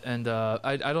thought, and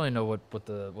I don't even know what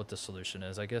the solution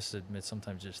is. I guess it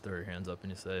sometimes just throw your hands up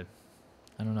and you say,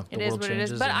 I don't know. It is what it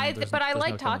is. But I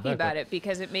like talking about it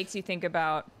because it makes you think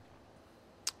about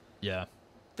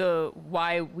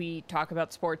why we talk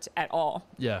about sports at all.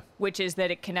 Yeah. Which is that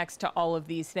it connects to all of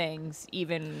these things,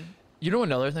 even. You know,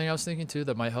 another thing I was thinking too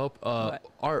that might help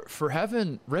for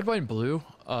having red, white, and blue,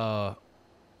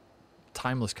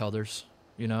 timeless colors.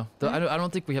 You know, I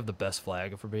don't think we have the best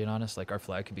flag, if we're being honest. Like, our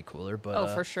flag could be cooler,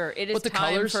 but for sure, it is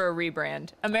time for a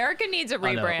rebrand. America needs a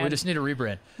rebrand. I know. We just need a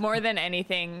rebrand more than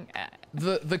anything.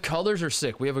 The colors are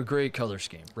sick. We have a great color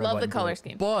scheme. Love the color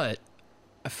scheme, but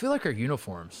I feel like our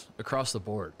uniforms across the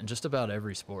board in just about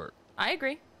every sport. I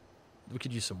agree. We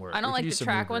could use some work. I don't like the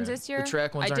track ones this year. The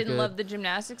track ones I didn't good. love the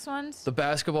gymnastics ones. The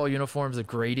basketball uniforms, the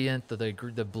gradient, the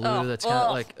blue. That's kind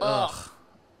of like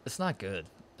it's not good.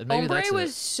 Maybe Ombre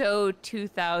was so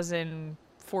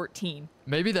 2014.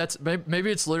 Maybe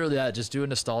it's literally that. Just do a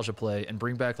nostalgia play and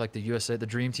bring back like the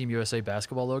Dream Team USA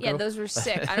basketball logo. Yeah, those were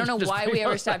sick. I don't know why we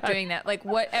ever stopped doing that. Like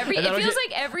it feels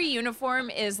like every uniform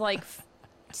is like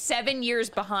 7 years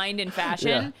behind in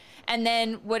fashion. Yeah. And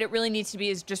then what it really needs to be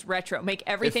is just retro. Make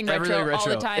everything retro all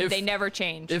the time. They never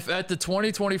change. If at the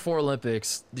 2024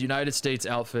 Olympics, the United States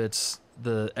outfits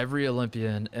every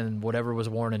Olympian and whatever was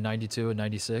worn in 92 and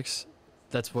 96.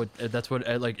 That's what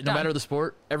like no matter the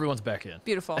sport, everyone's back in.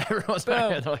 Beautiful. Everyone's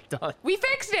back in. Like, done. We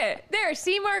fixed it. There,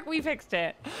 see, Mark, we fixed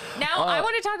it. Now I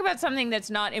want to talk about something that's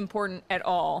not important at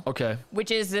all. Okay.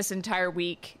 Which is this entire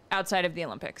week outside of the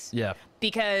Olympics. Yeah.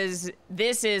 Because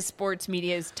this is sports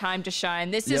media's time to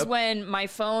shine. This is when my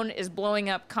phone is blowing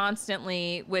up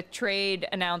constantly with trade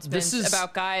announcements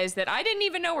about guys that I didn't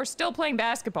even know were still playing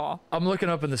basketball. I'm looking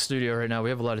up in the studio right now. We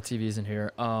have a lot of TVs in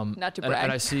here. Not to brag.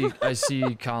 And I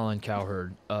see Colin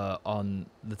Cowherd on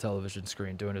the television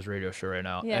screen doing his radio show right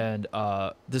now. Yeah. And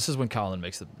this is when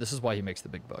this is why he makes the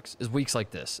big bucks. Is weeks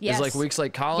like this. Yes. It's like weeks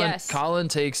like Colin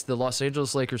takes the Los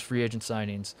Angeles Lakers free agent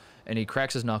signings and he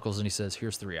cracks his knuckles and he says,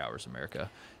 "Here's 3 hours, America."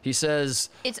 He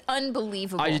says, "It's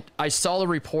unbelievable." I saw a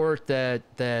report that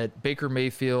Baker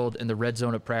Mayfield in the red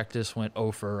zone at practice went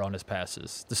 0 for on his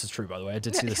passes. This is true, by the way. I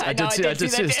did see this. I did see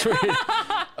this tweet.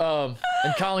 And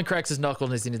Colin cracks his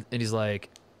knuckles and he's like,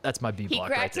 "That's my B block."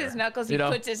 He cracks his knuckles. He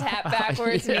puts his hat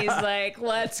backwards and he's like,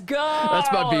 "Let's go."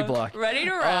 That's my B block. Ready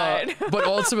to ride. But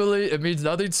ultimately, it means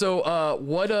nothing. So,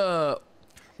 what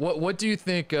do you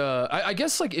think? I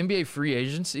guess like NBA free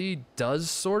agency does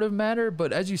sort of matter,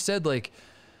 but as you said, like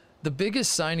the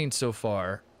biggest signings so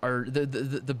far are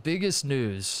the biggest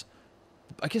news.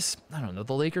 I guess I don't know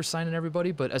the Lakers signing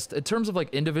everybody, but in terms of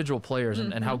like individual players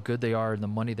and how good they are and the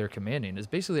money they're commanding, is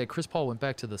basically like Chris Paul went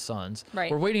back to the Suns.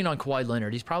 Right. We're waiting on Kawhi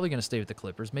Leonard. He's probably going to stay with the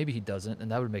Clippers. Maybe he doesn't, and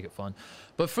that would make it fun.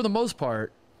 But for the most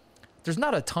part, there's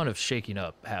not a ton of shaking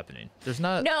up happening. There's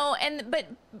not. No, but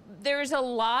there's a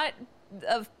lot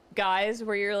of guys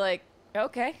where you're like,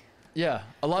 okay. Yeah,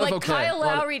 a lot like of okay. Kyle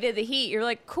Lowry to the Heat. You're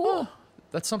like, cool.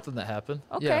 That's something that happened.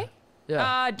 Okay.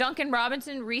 Yeah. Duncan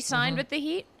Robinson re-signed with the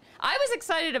Heat. I was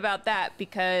excited about that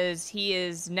because he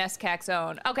is NESCAC's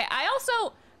own. Okay, I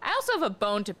also have a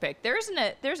bone to pick. There's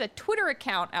a Twitter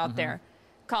account out there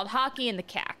called Hockey in the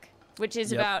CAC, which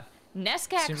is about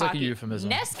NESCAC Seems hockey. like a euphemism.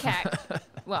 NESCAC.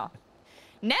 Well,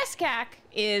 NESCAC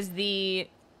is the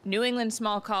New England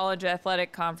Small College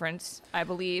Athletic Conference, I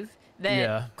believe,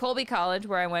 that Colby College,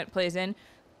 where I went, plays in,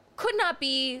 could not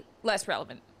be less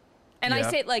relevant. And I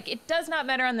say, like, it does not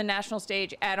matter on the national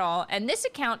stage at all. And this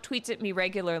account tweets at me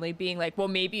regularly being like, well,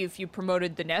 maybe if you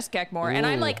promoted the NESCAC more. Ooh. And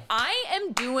I'm like, I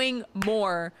am doing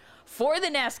more for the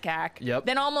NESCAC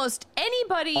than almost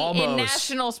anybody in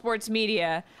national sports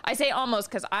media. I say almost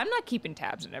because I'm not keeping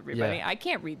tabs on everybody. I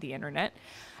can't read the internet.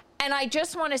 And I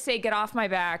just want to say, get off my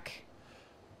back.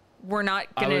 We're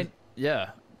not going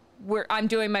to... I'm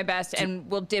doing my best, and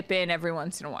we'll dip in every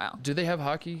once in a while. Do they have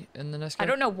hockey in the NESCAC? I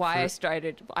don't know why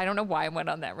I don't know why I went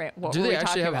on that rant. Do they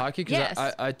actually have hockey? Yes.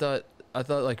 I thought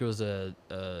like it was a.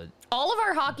 All of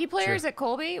our hockey players at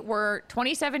Colby were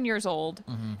 27 years old,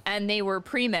 and they were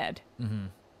pre-med.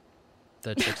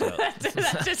 That checks out.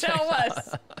 That's just how it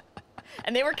was.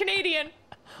 And they were Canadian.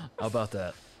 How about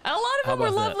that? And a lot of them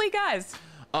were lovely guys.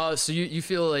 So you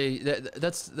feel like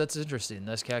that's interesting.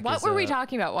 NESCAC. What were we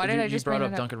talking about? Why did I just brought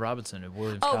up Duncan Robinson at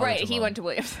Williams? Oh, right, he went to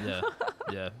Williams.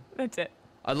 Yeah. That's it.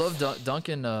 I love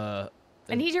Duncan.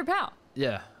 And he's your pal.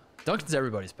 Yeah, Duncan's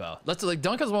everybody's pal.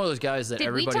 Duncan's one of those guys that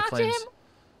everybody claims.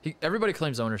 Everybody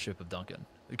claims ownership of Duncan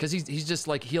because he's just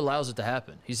like he allows it to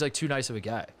happen. He's like too nice of a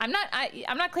guy. I'm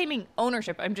not claiming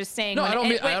ownership. I'm just saying. No,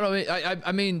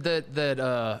 I mean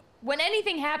that. When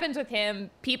anything happens with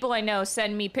him, people I know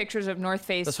send me pictures of North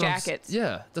Face jackets.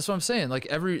 That's what I'm saying. Like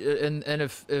and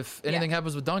if anything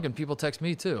happens with Duncan, people text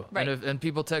me too. Right. And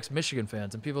people text Michigan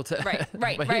fans and people text.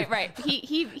 Right.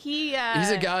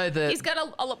 He's a guy that he's got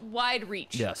a wide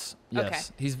reach. Yes. Okay.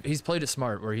 He's played it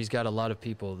smart where he's got a lot of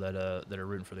people that are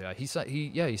rooting for the guy. He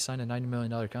signed a $90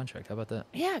 million contract. How about that?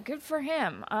 Yeah, good for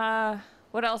him.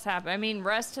 What else happened? I mean,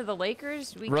 rest to the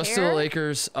Lakers. Rest to the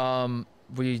Lakers. I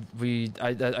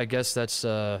guess that's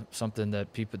something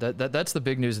that people that's the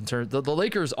big news in terms the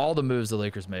Lakers. All the moves the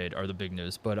Lakers made are the big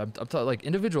news, but I'm talking like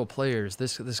individual players.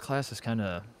 This class is kind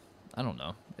of, I don't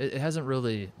know. It hasn't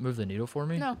really moved the needle for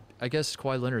me. No. I guess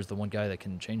Kawhi Leonard is the one guy that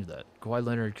can change that. Kawhi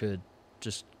Leonard could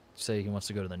just say he wants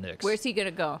to go to the Knicks. Where's he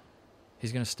gonna go?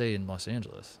 He's gonna stay in Los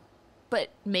Angeles. But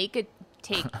make a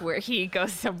take where he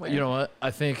goes somewhere. You know what?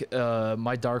 I think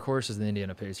my dark horse is the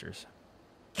Indiana Pacers.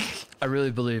 I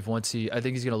really believe I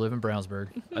think he's gonna live in Brownsburg.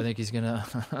 I think he's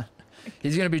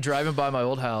gonna be driving by my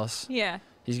old house. Yeah.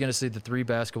 He's gonna see the 3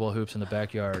 basketball hoops in the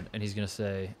backyard, and he's gonna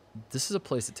say, "This is a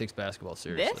place that takes basketball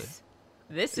seriously."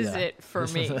 This is it for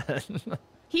me.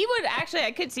 He would actually.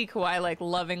 I could see Kawhi like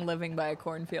loving living by a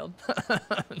cornfield.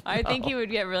 I think he would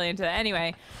get really into that.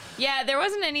 Anyway, yeah, there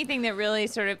wasn't anything that really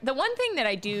sort of. The one thing that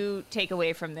I do take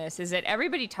away from this is that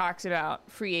everybody talks about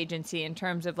free agency in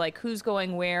terms of like who's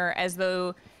going where, as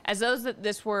those that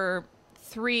this were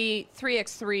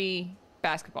 3x3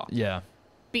 basketball. Yeah.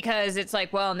 Because it's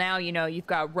like, well, now, you've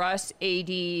got Russ, AD,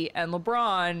 and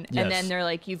LeBron, and then they're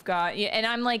like, you've got, and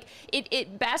I'm like,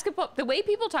 basketball, the way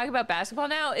people talk about basketball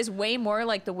now is way more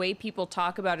like the way people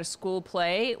talk about a school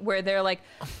play, where they're like,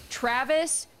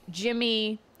 Travis,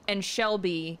 Jimmy, and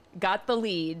Shelby got the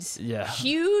leads. Yeah.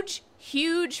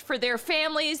 Huge for their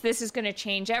families. This is going to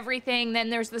change everything. Then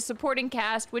there's the supporting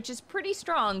cast, which is pretty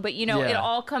strong, but it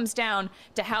all comes down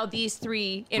to how these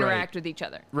 3 interact with each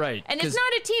other. Right. And it's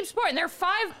not a team sport, and there are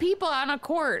 5 people on a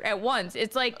court at once.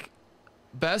 It's like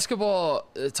basketball.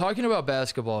 Talking about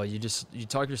basketball, you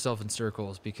talk yourself in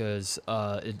circles because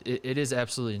it is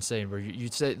absolutely insane. Where you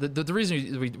say the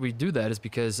reason we do that is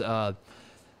because.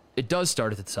 It does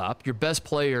start at the top. Your best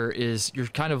player you're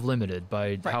kind of limited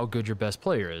by how good your best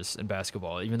player is in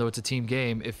basketball. Even though it's a team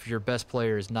game, if your best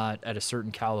player is not at a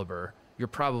certain caliber, you're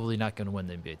probably not going to win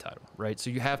the NBA title, right? So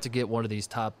you have to get one of these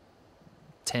top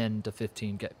 10 to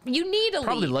 15 guys. You need a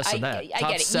probably lead. less than that. I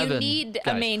top get it. 7 you need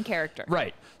guys. A main character.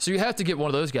 Right. So you have to get one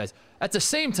of those guys. At the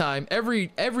same time, every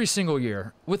single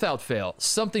year, without fail,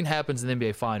 something happens in the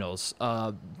NBA Finals.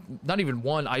 Not even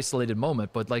one isolated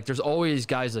moment, but like there's always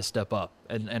guys that step up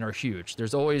and are huge.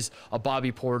 There's always a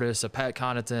Bobby Portis, a Pat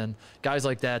Connaughton, guys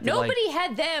like that. Nobody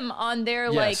had them on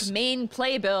their main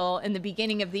playbill in the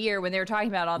beginning of the year when they were talking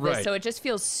about all this. Right. So it just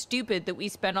feels stupid that we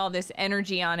spend all this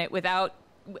energy on it without.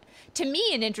 To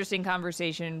me, an interesting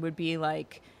conversation would be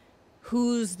like,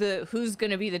 who's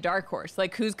going to be the dark horse?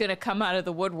 Like, who's going to come out of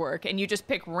the woodwork? And you just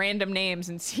pick random names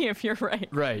and see if you're right.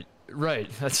 Right.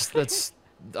 That's.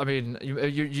 I mean,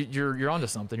 you're onto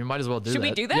something. You might as well do that. Should we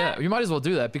do that? Yeah, you might as well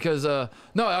do that because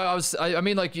no, I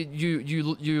mean, like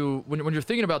you when you're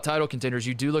thinking about title contenders,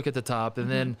 you do look at the top,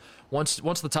 and then once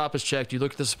the top is checked, you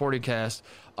look at the supporting cast.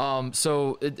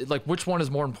 So like which one is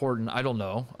more important? I don't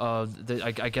know.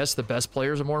 I guess the best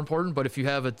players are more important, but if you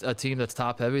have a team that's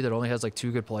top heavy that only has like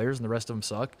 2 good players and the rest of them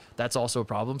suck, that's also a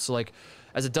problem. So like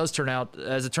as it turns out,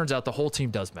 the whole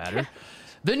team does matter.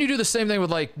 Then you do the same thing with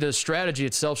like the strategy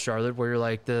itself, Charlotte, where you're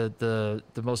like the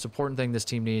most important thing this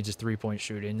team needs is 3-point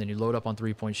shooting. Then you load up on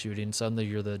 3-point shooting. Suddenly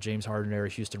you're the James Harden era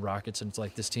Houston Rockets, and it's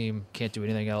like this team can't do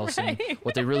anything else. Right. And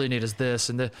what they really need is this,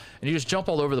 and you just jump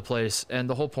all over the place. And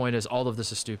the whole point is all of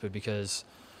this is stupid because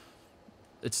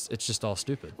it's just all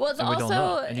stupid. Well, it's and we also, don't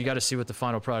know. And you got to see what the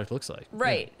final product looks like.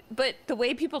 Right, yeah. But the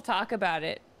way people talk about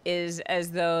it is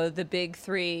as though the big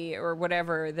 3 or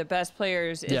whatever, the best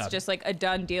players, is just like a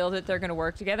done deal that they're going to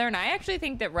work together. And I actually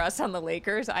think that Russ on the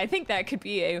Lakers, I think that could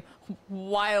be a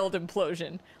wild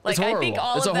implosion. Like, I think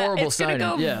all it's of a that, horrible it's going to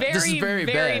go this is very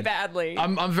bad. badly.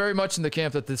 I'm very much in the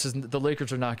camp that the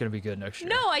Lakers are not going to be good next year.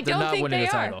 No, I don't think they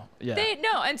are. Title. Yeah.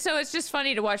 No, and so it's just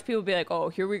funny to watch people be like, oh,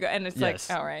 here we go. And it's like,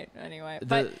 all right, anyway.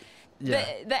 But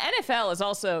the NFL is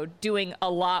also doing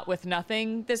a lot with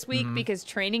nothing this week because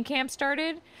training camp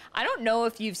started. I don't know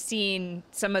if you've seen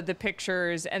some of the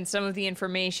pictures and some of the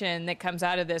information that comes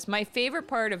out of this. My favorite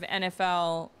part of the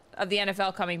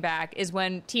NFL coming back is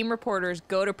when team reporters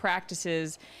go to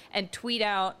practices and tweet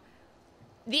out.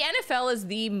 The NFL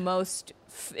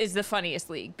is the funniest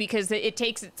league because it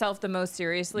takes itself the most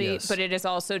seriously, but it is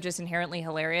also just inherently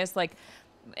hilarious. Like,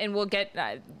 and we'll get.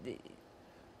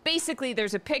 Basically,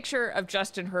 there's a picture of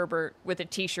Justin Herbert with a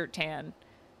t-shirt tan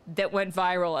that went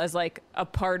viral as like a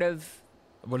part of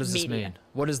What does media. This mean?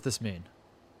 What does this mean?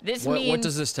 This means... What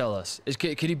does this tell us?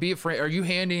 Could he be a Are you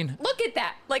handing... Look at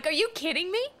that. Like, are you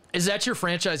kidding me? Is that your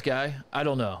franchise guy? I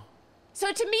don't know.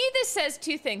 So to me, this says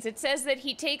 2 things. It says that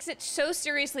he takes it so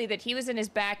seriously that he was in his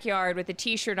backyard with a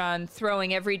t-shirt on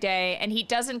throwing every day, and he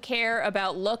doesn't care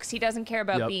about looks. He doesn't care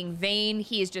about being vain.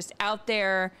 He is just out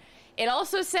there. It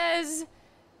also says...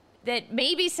 that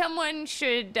maybe someone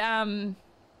should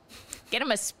get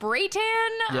him a spray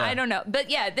tan. Yeah. I don't know.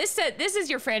 But yeah, this is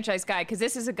your franchise guy because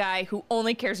this is a guy who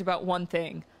only cares about one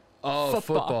thing. Oh,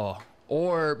 football.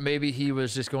 Or maybe he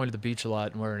was just going to the beach a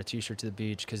lot and wearing a t-shirt to the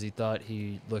beach because he thought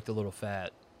he looked a little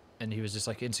fat. And he was just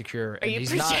like insecure. And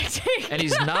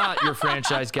he's not your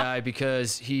franchise guy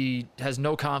because he has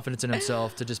no confidence in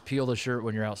himself to just peel the shirt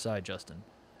when you're outside, Justin.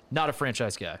 Not a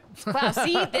franchise guy. Wow,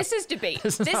 see, this is debate.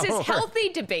 This is healthy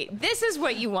debate. This is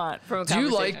what you want from a conversation. Do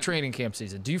you like training camp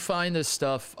season? Do you find this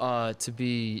stuff to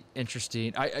be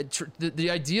interesting? The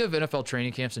idea of NFL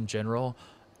training camps in general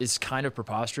is kind of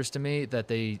preposterous to me that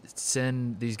they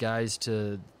send these guys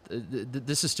to...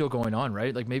 this is still going on,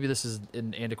 right? Like maybe this is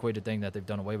an antiquated thing that they've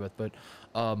done away with, but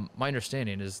my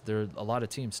understanding is there are a lot of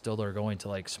teams still that are going to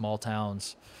like small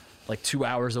towns like 2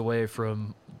 hours away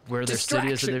from where their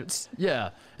city is.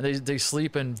 And they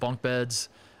sleep in bunk beds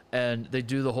and they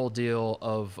do the whole deal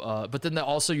of but then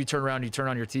also you turn around, you turn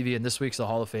on your TV, and this week's the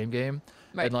Hall of Fame game.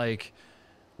 Right. And like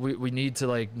we need to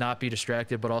like not be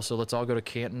distracted, but also let's all go to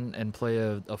Canton and play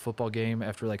a football game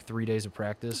after like 3 days of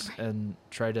practice and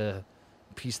try to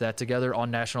piece that together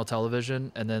on national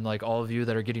television. And then like all of you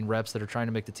that are getting reps that are trying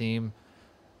to make the team,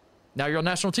 now you're on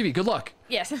national TV. Good luck.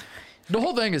 Yes. The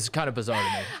whole thing is kind of bizarre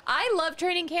to me. I love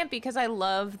training camp because I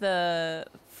love the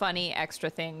funny extra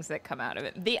things that come out of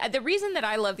it. The reason that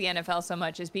I love the NFL so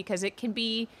much is because it can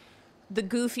be the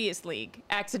goofiest league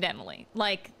accidentally.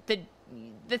 Like the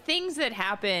things that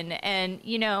happen, and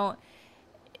you know,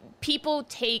 people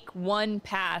take one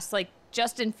pass. Like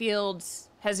Justin Fields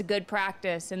has a good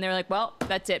practice, and they're like, "Well,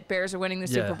 that's it. Bears are winning the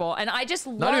Super Bowl." And I just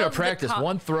love not even a practice,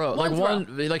 one throw,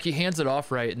 like he hands it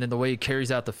off right, and then the way he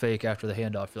carries out the fake after the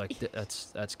handoff, you're like,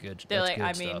 "That's good." They're that's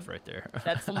like, good stuff right there.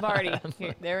 That's Lombardi.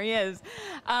 There he is.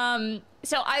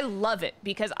 So I love it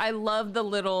because I love the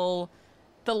little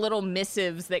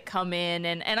missives that come in,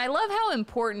 and I love how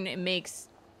important it makes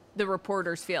the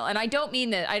reporters feel. And I don't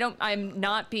mean that. I'm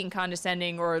not being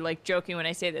condescending or like joking when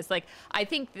I say this. Like I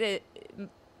think that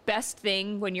best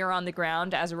thing when you're on the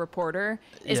ground as a reporter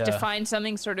is to find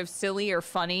something sort of silly or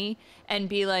funny and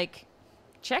be like,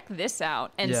 check this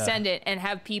out, and send it and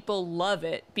have people love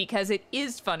it because it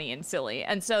is funny and silly.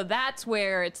 And so that's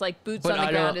where it's like boots on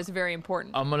the ground is very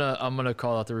important. I'm gonna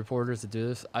call out the reporters that do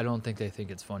this. I don't think they think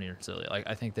it's funny or silly. Like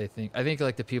I think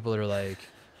like the people that are like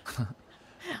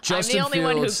Justin I'm the only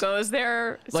Fields, one who goes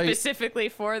there specifically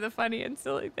for the funny and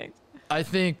silly things. I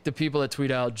think the people that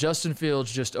tweet out, Justin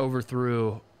Fields just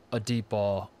overthrew a deep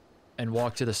ball and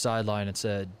walked to the sideline and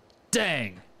said,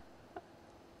 dang,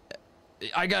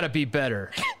 I got to be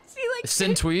better. See, like,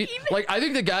 Send tweet. Like, I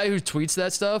think the guy who tweets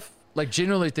that stuff, like,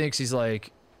 genuinely thinks he's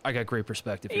like, I got great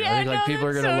perspective here. Yeah, I think, like, people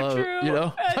are going to love, true. you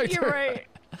know? Like, you're right.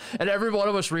 And every one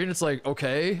of us reading, it's like,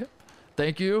 okay,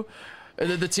 thank you. And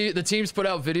then the teams put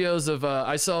out videos of,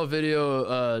 I saw a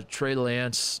video, Trey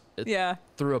Lance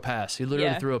threw a pass. He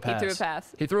literally threw a pass. He threw a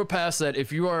pass. He threw a pass that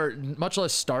if you are, much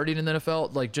less starting in the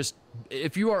NFL, like just,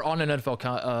 if you are on an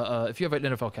NFL, if you have an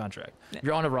NFL contract,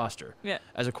 you're on a roster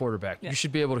as a quarterback, you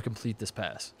should be able to complete this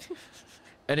pass.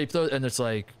 And and it's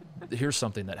like, here's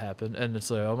something that happened. And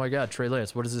it's like, oh my God, Trey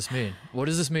Lance, what does this mean? What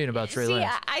does this mean about Trey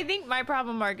Lance? I think my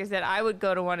problem, Mark, is that I would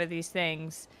go to one of these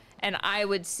things and I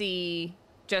would see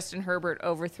Justin Herbert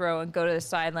overthrow and go to the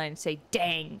sideline and say,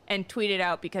 dang, and tweet it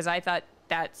out because I thought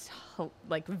that's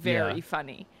like very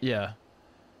funny. Yeah.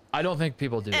 I don't think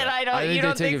people do that. And I think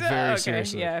they take it very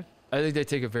seriously. Yeah. I think they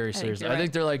take it very seriously. I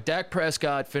think they're like, Dak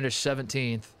Prescott finished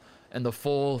 17th and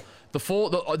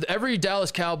every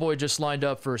Dallas Cowboy just lined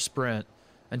up for a sprint.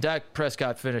 And Dak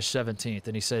Prescott finished 17th,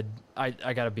 and he said, I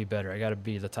got to be better. I got to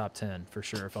be the top 10 for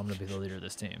sure if I'm going to be the leader of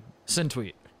this team. Send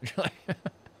tweet. You're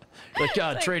like,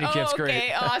 God, training camp's great.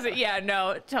 Okay, awesome. Yeah,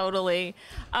 no, totally.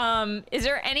 Is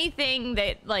there anything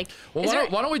that, like... Well,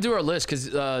 why don't we do our list? Because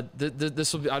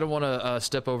this will be... I don't want to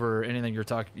step over anything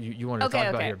you wanted to talk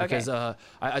about here. Because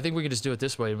I think we can just do it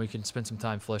this way, and we can spend some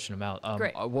time fleshing them out.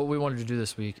 Great. What we wanted to do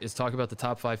this week is talk about the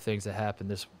top 5 things that happened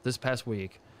this past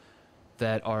week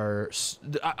that are,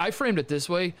 I framed it this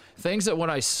way, things that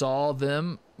when I saw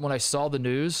the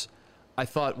news, I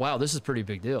thought, wow, this is a pretty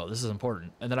big deal. This is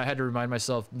important. And then I had to remind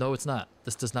myself, no, it's not.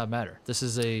 This does not matter. This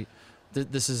is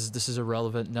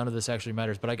irrelevant. None of this actually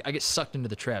matters. But I get sucked into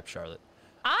the trap, Charlotte.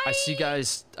 I see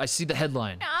the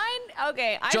headline.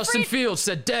 Justin Fields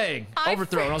said, dang,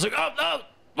 overthrow. And I was like, oh,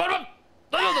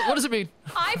 what does it mean?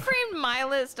 I framed my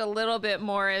list a little bit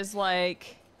more as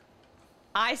like,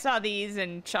 I saw these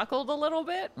and chuckled a little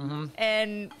bit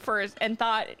and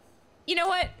thought, you know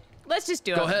what? Let's just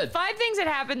do it. Go ahead. 5 things that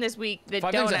happened this week that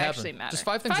don't actually matter. Just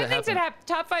 5 things that happened.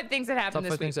 Top 5 things that happened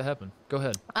this week. Top 5 things that happened. Go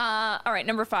ahead. All right,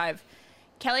 number 5.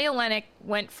 Kelly Olynyk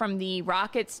went from the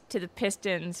Rockets to the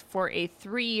Pistons for a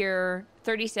 3-year,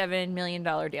 $37 million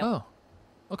deal. Oh,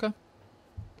 okay.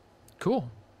 Cool.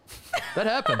 That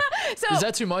happened. So is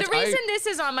that too much? The reason this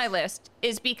is on my list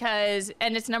is because,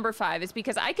 and it's number 5, is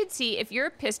because I could see if you're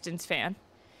a Pistons fan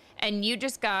and you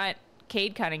just got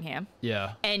Cade Cunningham.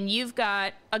 Yeah. And you've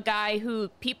got a guy who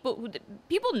people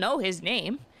know his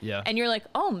name. Yeah. And you're like,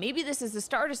 oh, maybe this is the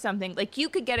start of something. Like, you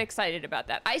could get excited about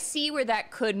that. I see where that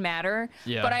could matter.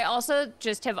 Yeah. But I also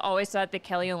just have always thought that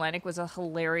Kelly Olynyk was a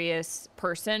hilarious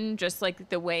person. Just like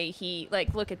the way he,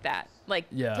 like, look at that. Like,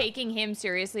 taking him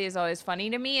seriously is always funny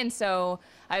to me. And so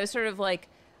I was sort of like,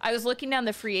 I was looking down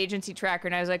the free agency tracker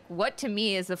and I was like, what to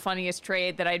me is the funniest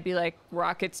trade that I'd be like,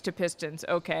 Rockets to Pistons.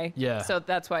 Okay. Yeah. So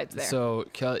that's why it's there. So,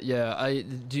 yeah,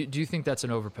 do you think that's an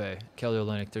overpay, Kelly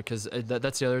Olynyk? Because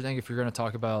that's the other thing. If you're going to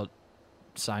talk about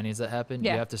signings that happen,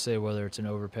 you have to say whether it's an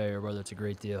overpay or whether it's a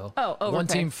great deal. Oh, overpay, one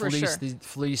team for sure.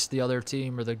 fleeced the other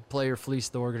team, or the player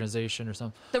fleeced the organization or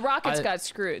something. The Rockets got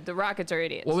screwed. The Rockets are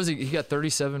idiots. What was he? He got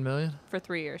 $37 million? For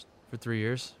 3 years. For 3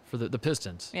 years? For the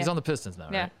Pistons. Yeah. He's on the Pistons now,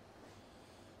 right? Yeah.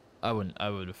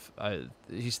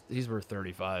 He's worth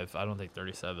 35. I don't think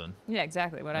 37. Yeah,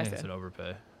 exactly what I said. It's an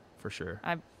overpay, for sure.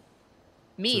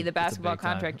 The basketball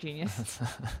contract genius.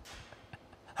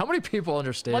 How many people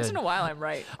understand? Once in a while, I'm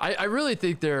right. I really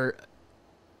think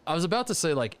I was about to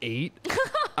say like 8.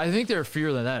 I think they're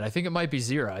fewer than that. I think it might be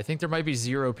 0. I think there might be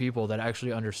 0 people that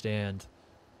actually understand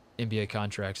NBA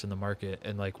contracts in the market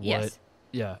and like what. Yes.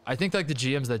 Yeah, I think like the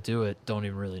GMs that do it don't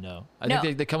even really know. I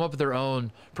think they come up with their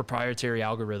own proprietary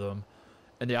algorithm,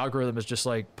 and the algorithm is just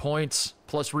like points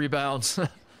plus rebounds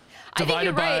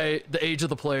divided by the age of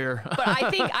the player. But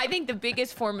I think the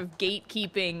biggest form of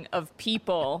gatekeeping of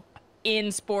people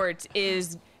in sports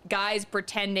is guys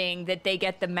pretending that they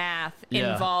get the math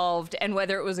involved and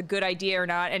whether it was a good idea or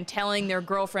not, and telling their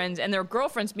girlfriends, and their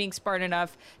girlfriends being smart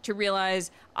enough to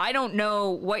realize, I don't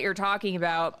know what you're talking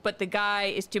about, but the guy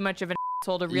is too much of an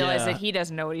asshole to realize that he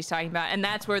doesn't know what he's talking about. And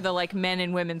that's where the like men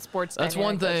and women sports that's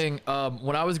one thing.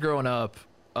 When I was growing up,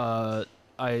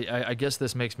 I guess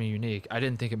this makes me unique. I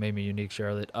didn't think it made me unique,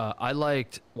 Charlotte. I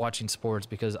liked watching sports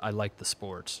because I liked the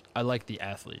sports. I liked the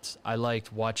athletes. I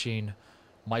liked watching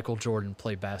Michael Jordan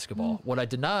play basketball. What I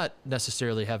did not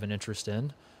necessarily have an interest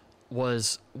in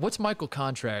was what's Michael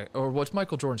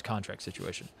Jordan's contract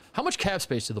situation? How much cap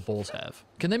space do the Bulls have?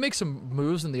 Can they make some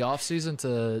moves in the offseason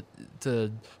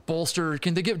to bolster?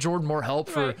 Can they give Jordan more help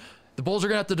for the Bulls are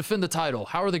going to have to defend the title?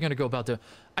 How are they going to go about that?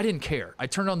 I didn't care. I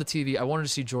turned on the TV. I wanted to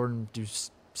see Jordan do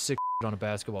sick on a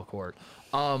basketball court.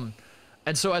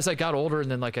 And so as I got older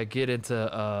and then like I get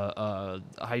into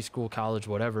high school, college,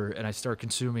 whatever, and I start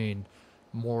consuming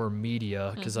more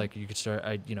media because like you could start,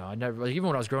 I never, like, even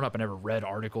when I was growing up, I never read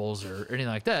articles or anything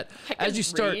like that. As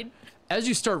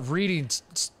you start reading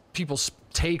people's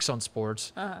takes on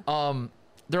sports,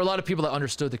 there are a lot of people that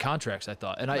understood the contracts, I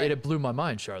thought, and it blew my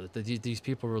mind, Charlotte, that these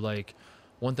people were like,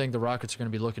 one thing the Rockets are going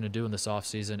to be looking to do in this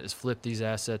offseason is flip these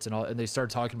assets and they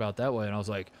started talking about it that way, and I was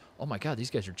like, oh my God,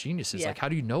 these guys are geniuses. Like, how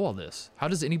do you know all this? How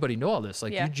does anybody know all this?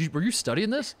 Like, were you studying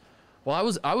this?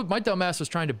 Well, my dumb ass was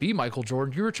trying to be Michael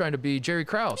Jordan. You were trying to be Jerry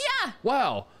Krause. Yeah.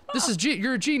 Wow.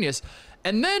 You're a genius.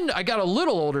 And then I got a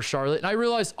little older, Charlotte, and I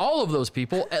realized all of those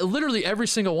people, literally every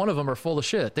single one of them are full of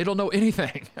shit. They don't know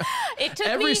anything.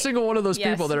 Every single one of those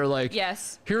people that are like,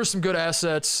 here's some good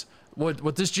assets.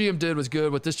 What this GM did was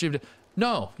good. What this GM did.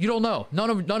 No, you don't know.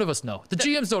 None of us know. The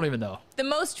GMs don't even know. The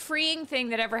most freeing thing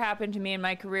that ever happened to me in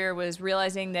my career was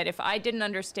realizing that if I didn't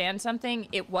understand something,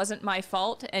 it wasn't my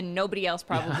fault, and nobody else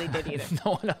probably did either.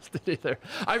 No one else did either.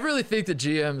 I really think the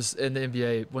GMs in the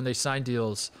NBA, when they sign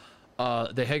deals,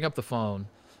 they hang up the phone,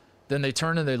 then they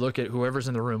turn and they look at whoever's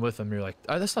in the room with them, and you're like,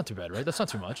 oh, that's not too bad, right? That's not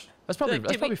too much. That's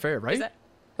probably fair, right?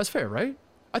 That's fair, right?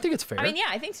 I think it's fair. I mean, yeah,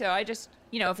 I think so. I just,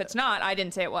 if it's not, I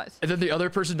didn't say it was. And then the other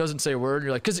person doesn't say a word, and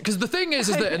you're like, because the thing is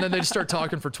that, and then they just start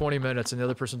talking for 20 minutes, and the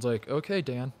other person's like, okay,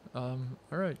 Dan, all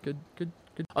right, good.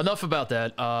 Enough about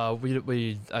that.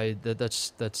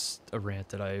 That's a rant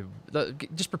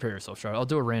just prepare yourself, Charlotte. I'll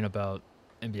do a rant about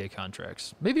NBA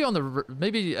contracts. Maybe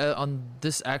on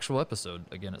this actual episode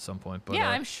again at some point. But yeah,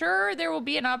 I'm sure there will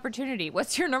be an opportunity.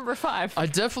 What's your number 5? I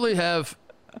definitely have.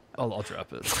 I'll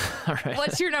drop it. All right.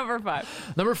 What's your number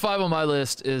 5? Number 5 on my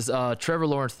list is Trevor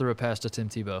Lawrence threw a pass to Tim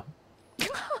Tebow.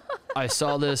 I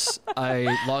saw this,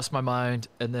 I lost my mind,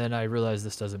 and then I realized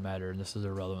this doesn't matter, and this is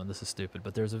irrelevant, this is stupid.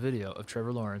 But there's a video of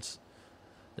Trevor Lawrence.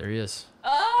 There he is.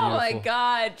 Oh, beautiful. My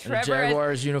God, Trevor. In a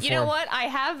Jaguars uniform. You know what? I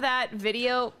have that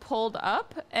video pulled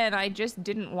up, and I just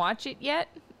didn't watch it yet.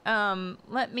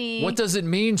 Let me. What does it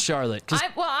mean, Charlotte?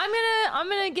 I'm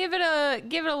gonna give it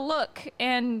a look,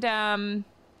 and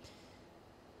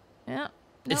yeah.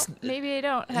 Maybe I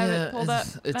don't have it pulled up.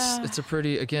 It's a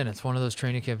pretty, again, it's one of those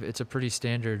training camp. It's a pretty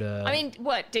standard. I mean,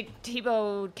 what, did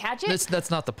Tebow catch it?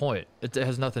 That's not the point. It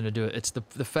has nothing to do with it. It's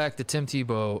the fact that Tim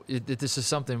Tebow. This is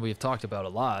something we've talked about a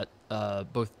lot.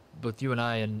 Both you and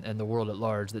I and the world at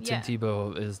large. That Tim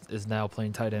Tebow is now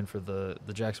playing tight end for the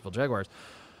Jacksonville Jaguars.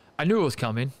 I knew it was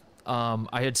coming.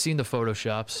 I had seen the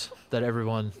photoshops that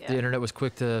everyone, the internet was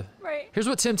quick to. Right. Here's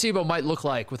what Tim Tebow might look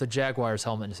like with a Jaguars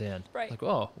helmet in his hand. Right. Like,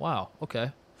 oh, wow,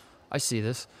 okay, I see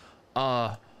this.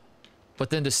 But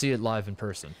then to see it live in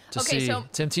person, so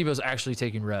Tim Tebow's actually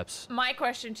taking reps. My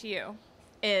question to you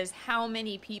is, how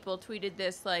many people tweeted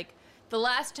this? Like, the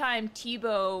last time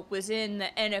Tebow was in the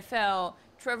NFL,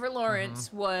 Trevor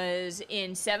Lawrence was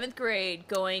in 7th grade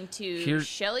going to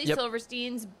Shelley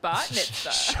Silverstein's bat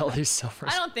mitzvah. Shelley Silverstein.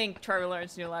 I don't think Trevor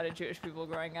Lawrence knew a lot of Jewish people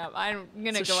growing up. I'm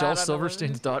going to go out on Shelley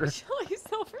Silverstein's daughter? Shelley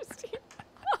Silverstein.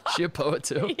 She a poet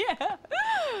too? Yeah.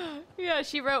 Yeah,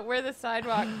 she wrote Where the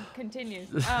Sidewalk Continues.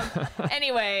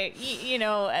 Anyway,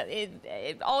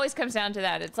 it always comes down to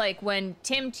that. It's like when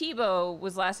Tim Tebow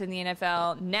was last in the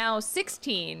NFL, now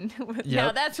 16.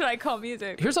 Now that's what I call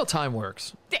music. Here's how time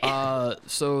works.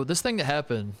 So this thing that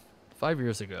happened 5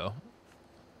 years ago,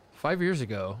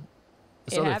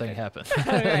 this other thing happened.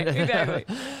 Right, exactly.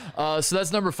 So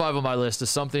that's number 5 on my list. Is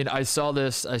something I saw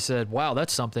this. I said, "Wow,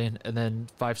 that's something," and then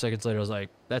 5 seconds later, I was like,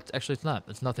 it's not.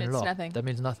 It's nothing at all. Nothing. That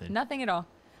means nothing. Nothing at all.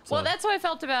 So. Well, that's how I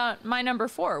felt about my number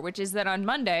 4, which is that on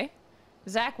Monday,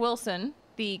 Zach Wilson,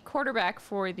 the quarterback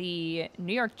for the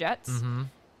New York Jets,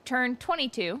 turned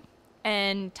 22,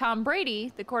 and Tom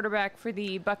Brady, the quarterback for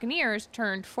the Buccaneers,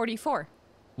 turned 44.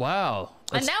 Wow.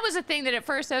 And that was a thing that at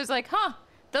first I was like,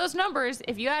 those numbers,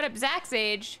 if you add up Zach's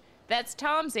age, that's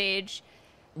Tom's age.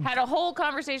 Had a whole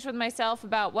conversation with myself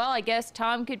about, well, I guess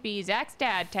Tom could be Zach's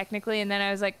dad, technically. And then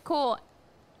I was like, cool.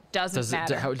 Doesn't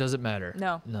matter. How does it matter?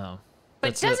 No.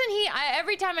 But doesn't he?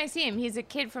 Every time I see him, he's a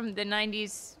kid from the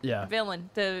 90s villain,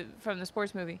 from the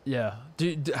sports movie. Yeah.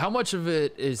 How much of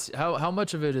it is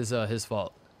his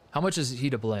fault? How much is he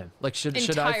to blame? Like, should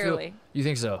I feel? You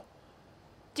think so?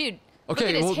 Dude. Okay,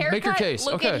 look at his haircut, make your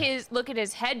case. Look at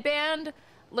his headband.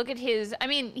 look at his. I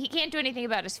mean, he can't do anything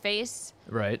about his face.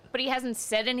 Right. But he hasn't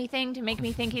said anything to make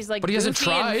me think he's like. But he hasn't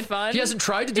tried. He hasn't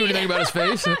tried to do anything about his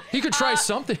face. He could try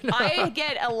something. I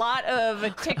get a lot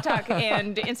of TikTok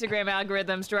and Instagram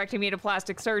algorithms directing me to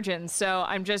plastic surgeons. So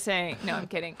I'm just saying. No, I'm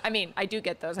kidding. I mean, I do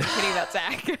get those. I'm kidding about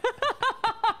Zach.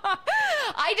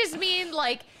 I just mean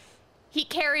like he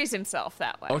carries himself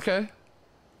that way. Okay.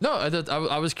 No,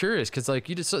 I was curious because like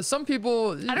you just some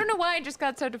people. I don't know why I just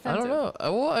got so defensive. I don't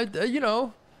know. Well, you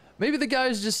know. Maybe the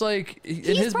guy's just like in he's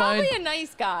his mind. He's probably a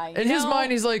nice guy. In his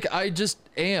mind, he's like, I just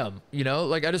am, you know,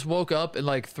 like I just woke up and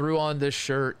like threw on this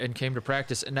shirt and came to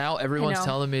practice, and now everyone's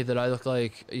telling me that I look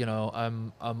like, you know,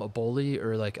 I'm a bully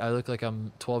or like I look like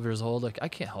I'm 12 years old. Like I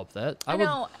can't help that. I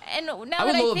know, and now I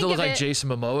would love to look like Jason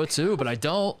Momoa too, but I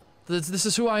don't. This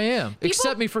is who I am.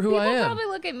 Accept me for who I am. People probably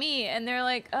look at me and they're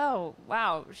like, oh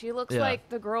wow, she looks like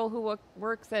the girl who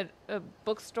works at a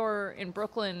bookstore in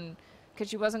Brooklyn. Because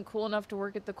she wasn't cool enough to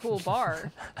work at the cool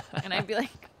bar. And I'd be like,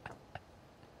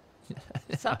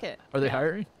 suck it. Are they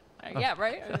hiring? Yeah,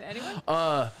 right?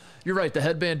 Anyone? You're right. The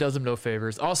headband does him no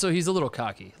favors. Also, he's a little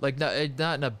cocky. Like, not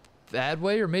in a bad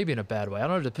way or maybe in a bad way. I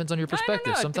don't know. It depends on your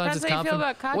perspective. Sometimes it's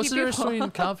confident. What's the difference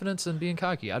between confidence and being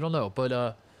cocky? I don't know.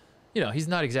 But, you know, he's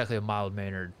not exactly a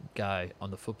mild-mannered guy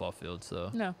on the football field.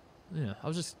 So no. Yeah, I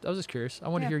was just curious. I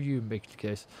want to hear you make the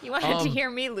case. You wanted to hear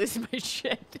me lose my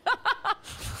shit.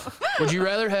 Would you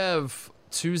rather have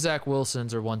 2 Zach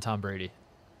Wilsons or 1 Tom Brady?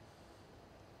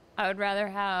 I would rather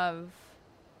have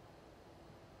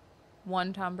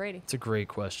 1 Tom Brady. It's a great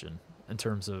question in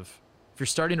terms of if you're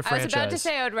starting a franchise. I was about to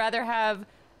say I would rather have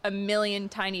 1,000,000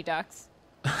 tiny ducks,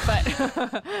 but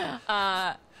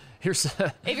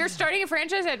if you're starting a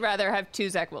franchise, I'd rather have 2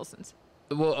 Zach Wilsons.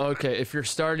 Well, okay, if you're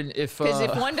starting, because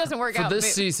if one doesn't work for out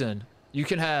this season, you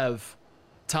can have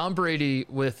Tom Brady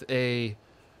with a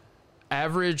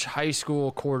average high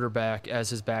school quarterback as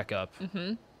his backup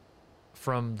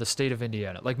from the state of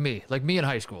Indiana, like me in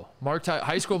high school.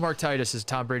 High school Mark Titus is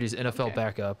Tom Brady's NFL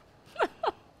backup.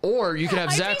 Or you can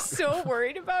have Zach. I'd be so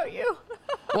worried about you.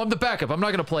 Well, I'm the backup. I'm not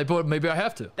going to play, but maybe I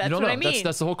have to. That's you don't what know. I mean.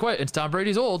 That's the whole question. It's Tom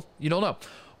Brady's old. You don't know.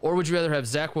 Or would you rather have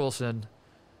Zach Wilson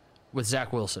with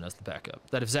Zach Wilson as the backup?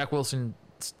 That if Zach Wilson,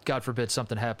 God forbid,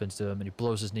 something happens to him and he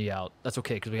blows his knee out, that's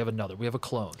okay because we have another. We have a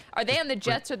clone. Are they on the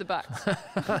Jets or the Bucks?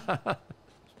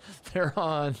 They're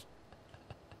on.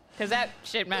 Because that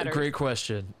shit matters. Great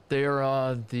question. They are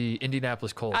on the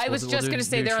Indianapolis Colts. I was just going to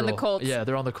say they're on the Colts. Yeah,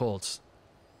 they're on the Colts.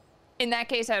 In that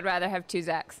case, I'd rather have 2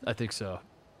 Zachs. I think so.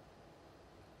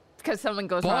 Because someone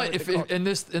goes wrong with the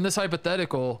Colts. in this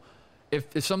hypothetical,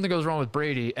 if something goes wrong with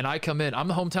Brady and I come in, I'm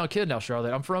the hometown kid now,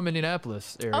 Charlotte. I'm from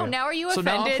Indianapolis area. Oh, now are you offended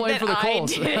now I'm playing for the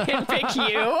Colts. I didn't pick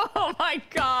you? Oh my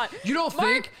God. You don't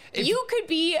think you could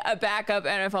be a backup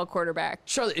NFL quarterback?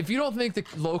 Charlotte, if you don't think the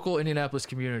local Indianapolis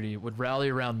community would rally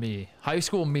around me, high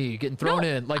school me, getting thrown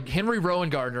in like Henry Rowan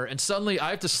Gardner, and suddenly I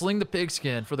have to sling the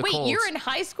pigskin for the Colts. Wait, you're in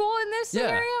high school in this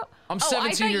scenario? I'm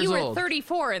 17 years old. I thought you were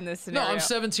 34 in this scenario. No, I'm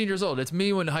 17 years old. It's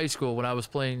me in high school when I was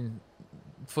playing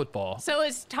football. So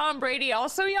is Tom Brady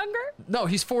also younger? No,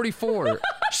 he's 44.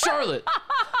 Charlotte.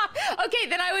 Okay,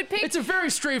 then I would pick. It's a very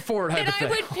straightforward hypothetical.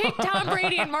 Then I would pick Tom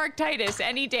Brady and Mark Titus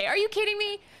any day. Are you kidding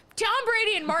me? Tom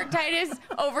Brady and Mark Titus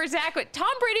over Zach.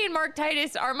 Tom Brady and Mark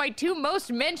Titus are my 2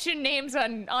 most mentioned names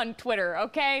on Twitter.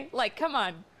 Okay, like come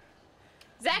on,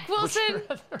 Zach Wilson.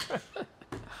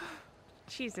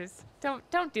 Jesus,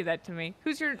 don't do that to me.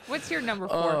 What's your number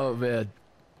 4? Oh man.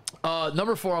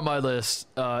 Number 4 on my list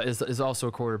is also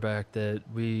a quarterback that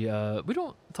we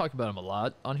don't talk about him a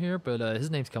lot on here, but his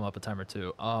name's come up a time or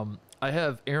two. I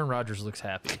have Aaron Rodgers looks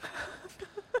happy.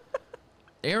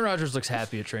 Aaron Rodgers looks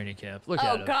happy at training camp. Look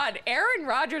at him. Oh God, Aaron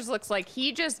Rodgers looks like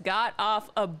he just got off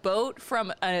a boat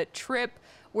from a trip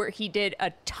where he did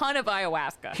a ton of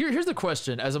ayahuasca. Here's the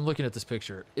question as I'm looking at this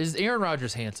picture. Is Aaron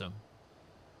Rodgers handsome?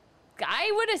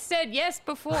 I would have said yes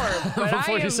before, but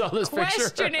before I you saw this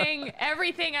questioning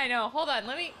everything I know. Hold on,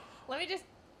 let me just.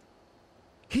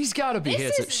 He's got to be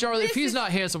handsome, Charlotte. If he's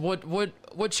not handsome,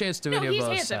 what chance do any of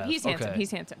us have? He's handsome.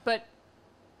 He's handsome. But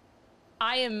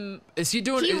I am. Is he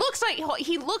doing? He looks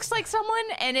like someone,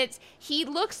 and he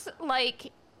looks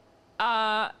like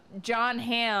John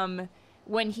Hamm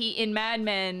when he in Mad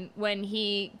Men when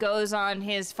he goes on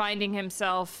his finding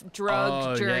himself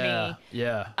drug journey.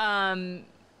 Yeah.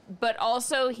 But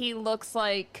also he looks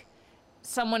like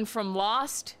someone from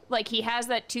Lost. Like he has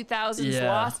that 2000s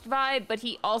Lost vibe, but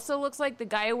he also looks like the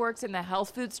guy who works in the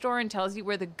health food store and tells you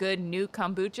where the good new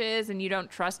kombucha is and you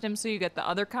don't trust him, so you get the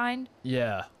other kind.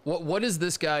 Yeah. What is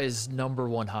this guy's number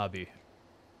 1 hobby?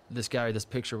 This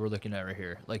picture we're looking at right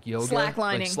here. Like yoga?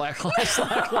 Slacklining. Like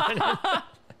slacklining.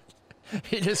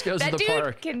 He just goes that to the dude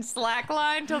park. can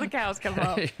slackline till the cows come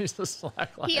home. He's a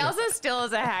slackline. He also still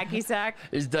is a hacky sack.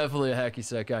 He's definitely a hacky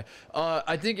sack guy.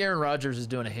 I think Aaron Rodgers is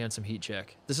doing a handsome heat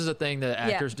check. This is a thing that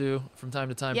actors do from time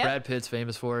to time. Yep. Brad Pitt's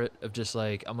famous for it, of just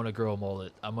like, I'm going to grow a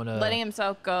mullet. I'm going to... Letting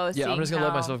himself go. Yeah, I'm just going to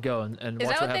let myself go and is watch that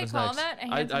what what happens they call next. that? A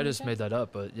handsome I just heat made that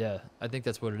up, but yeah, I think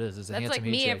that's what it is. It's a That's handsome like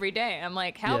heat me check. every day. I'm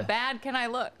like, how bad can I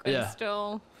look? And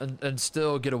still... And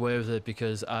still get away with it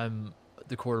because I'm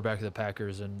the quarterback of the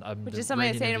Packers and I'm Which the is something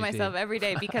I reigning say to MVP. myself every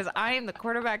day because I am the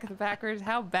quarterback of the Packers.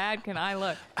 How bad can I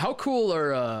look? How cool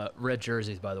are red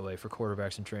jerseys, by the way, for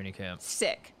quarterbacks in training camp?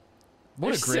 Sick.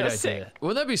 What a great idea. Sick.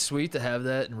 Wouldn't that be sweet to have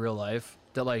that in real life?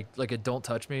 That like a don't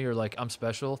touch me or like I'm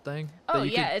special thing? Oh,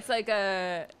 yeah. It's like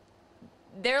a...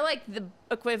 They're like the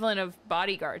equivalent of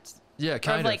bodyguards. Yeah,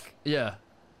 kind of. Like, yeah.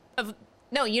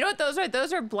 No, you know what those are?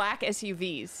 Those are black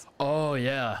SUVs. Oh,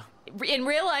 yeah. In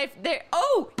real life, they're...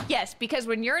 Oh, yes, because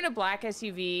when you're in a black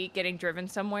SUV getting driven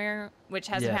somewhere, which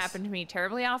hasn't happened to me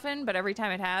terribly often, but every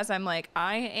time it has, I'm like,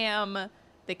 I am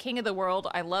the king of the world.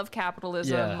 I love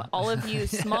capitalism. Yeah. All of you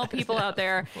small people out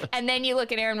there. And then you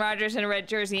look at Aaron Rodgers in a red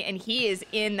jersey, and he is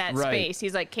in that space.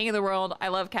 He's like, king of the world. I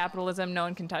love capitalism. No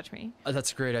one can touch me.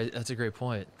 That's great. That's a great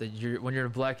point. That when you're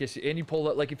in a black SUV, and you pull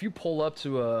up, like if you pull up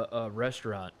to a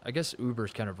restaurant, I guess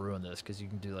Uber's kind of ruined this because you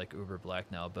can do like Uber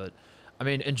Black now, but I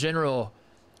mean, in general,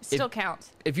 Still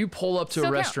counts. If you pull up to Still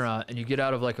a restaurant and you get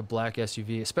out of like a black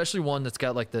SUV, especially one that's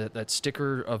got like that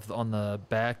sticker on the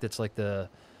back that's like the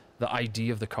ID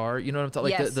of the car, you know what I'm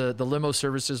talking? Like Yes. the limo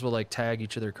services will like tag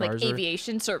each of their cars. Like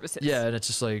aviation services. Yeah, and it's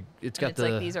just like it's got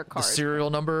like, these are the cars.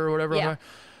 serial number or whatever. Yeah.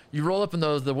 You roll up in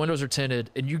those, the windows are tinted,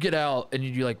 and you get out and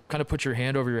you like kind of put your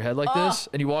hand over your head like this,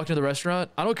 and you walk into the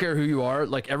restaurant. I don't care who you are,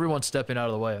 like everyone's stepping out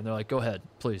of the way, and they're like, "Go ahead,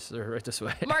 please, they're right this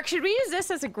way." Mark, should we use this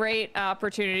as a great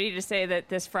opportunity to say that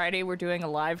this Friday we're doing a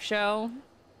live show?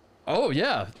 Oh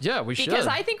yeah, we should. Because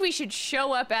I think we should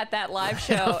show up at that live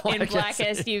show in Like black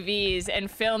SUVs and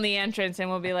film the entrance, and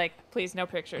we'll be like, "Please, no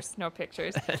pictures, no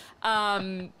pictures."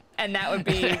 And that would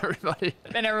be everybody.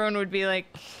 and everyone would be like,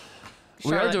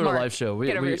 We are doing Mark, a live show. We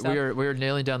get over yourself. are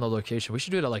nailing down the location. We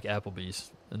should do it at like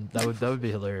Applebee's, and that would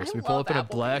be hilarious. I we pull love up in a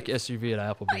black SUV at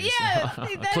Applebee's. Yeah,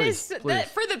 that Please. that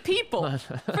for the people.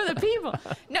 For the people.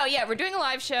 No, yeah, we're doing a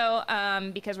live show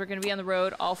because we're going to be on the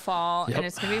road all fall, Yep. and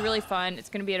it's going to be really fun. It's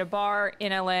going to be at a bar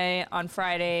in LA on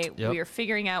Friday. Yep. We are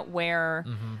figuring out where.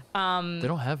 They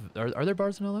don't have. Are there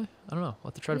bars in LA? I don't know.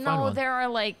 We'll have to try to find No, one. there are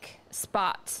like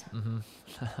spots.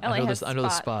 LA has I know the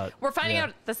spot. We're finding Yeah.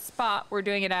 out the spot we're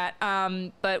doing it at,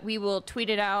 but we will tweet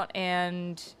it out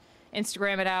and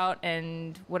Instagram it out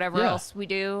and whatever else we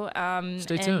do.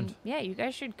 Stay tuned. Yeah, you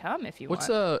guys should come if you What's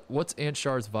want. What's Aunt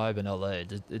Char's vibe in LA?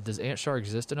 Does Aunt Char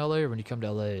exist in LA, or when you come to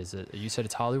LA, is it? You said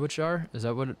it's Hollywood Char. Is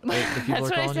that what the people That's are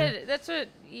what calling I said. you? That's what.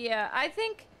 Yeah, I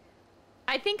think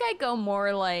I go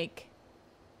more like.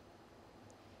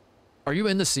 Are you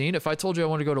in the scene? If I told you I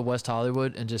want to go to West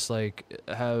Hollywood and just like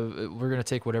we're gonna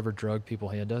take whatever drug people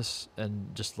hand us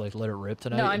and just like let it rip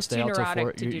tonight No, and I'm stay too out till neurotic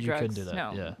 4, to do you drugs. couldn't do that.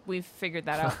 No, Yeah. we've figured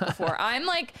that out before. I'm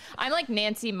like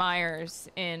Nancy Myers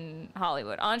in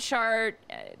Hollywood, on chart,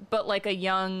 but like a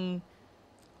young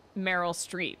Meryl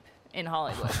Streep in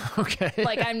Hollywood. Okay.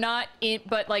 Like I'm not in,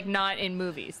 but like not in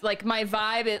movies. Like my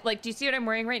vibe is like, do you see what I'm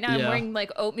wearing right now? I'm Yeah. wearing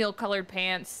like oatmeal colored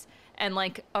pants and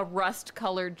like a rust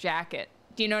colored jacket.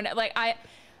 Do you know? Like I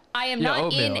am not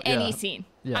oatmeal, in any yeah. scene.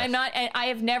 Yes. I'm not. I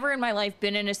have never in my life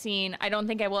been in a scene. I don't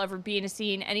think I will ever be in a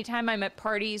scene. Anytime I'm at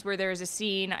parties where there is a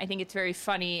scene, I think it's very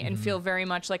funny and feel very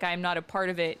much like I am not a part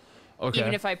of it, Okay.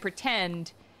 even if I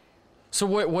pretend. So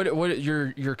what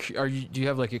do you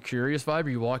have like a curious vibe? Are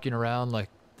you walking around like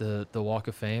the Walk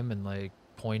of Fame and like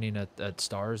pointing at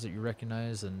stars that you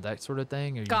recognize and that sort of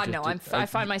thing? Or God no, I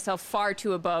find myself far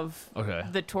too above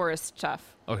the tourist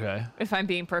stuff. Okay. If I'm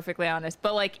being perfectly honest,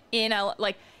 but like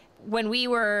like when we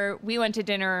went to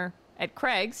dinner at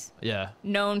Craig's, Yeah.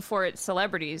 known for its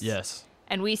celebrities. Yes.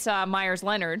 And we saw Myers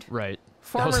Leonard. Right.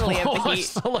 Formerly That was of the the Heat.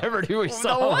 celebrity we The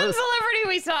saw. one celebrity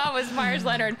we saw was Myers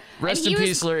Leonard. Rest and in he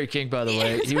peace, Larry King. By the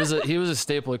way, Yes. he was a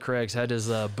staple at Craig's. Had his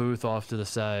booth off to the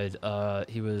side.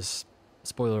 He was,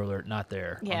 spoiler alert, not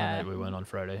there on the Yeah. night we went on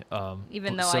Friday.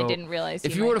 Even though so I didn't realize.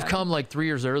 if he you might would have not. come like 3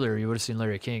 years earlier, you would have seen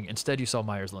Larry King. Instead, you saw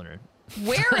Myers Leonard.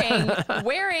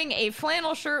 wearing a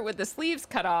flannel shirt with the sleeves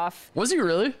cut off. Was he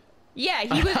really? Yeah,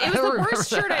 he was. It was the worst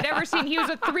shirt I'd ever seen. He was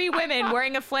with 3 women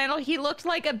wearing a flannel. He looked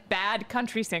like a bad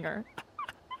country singer.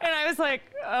 And I was like,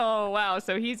 oh, wow,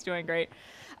 so he's doing great.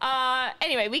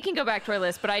 Anyway, we can go back to our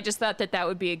list, but I just thought that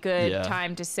would be a good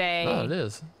time to say. Oh, it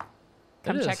is.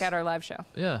 Come check out our live show.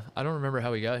 Yeah, I don't remember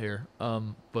how we got here.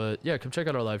 But yeah, come check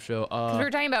out our live show. Because we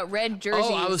were talking about red jerseys.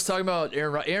 Oh, I was talking about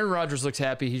Aaron Rodgers looks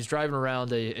happy. He's driving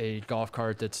around a golf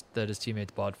cart that his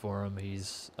teammates bought for him.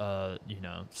 He's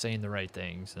saying the right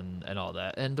things and all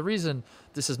that. And the reason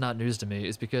this is not news to me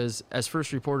is because, as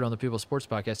first reported on the People Sports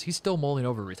Podcast, he's still mulling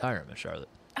over retirement, Charlotte.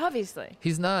 Obviously.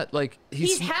 He's not like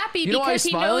he's happy because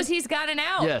he knows he's got an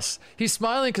out. Yes. He's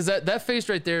smiling because that face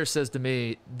right there says to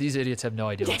me, these idiots have no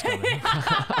idea what's coming.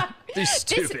 These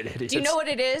stupid idiots. Do you know what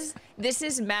it is? This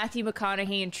is Matthew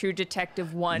McConaughey in True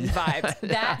Detective 1 vibes.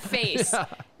 That face. Yeah.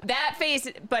 That face,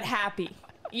 but happy.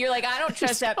 You're like, I don't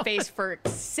trust that face for a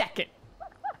second.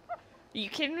 Are you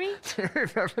kidding me? I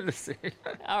remember the scene.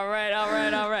 All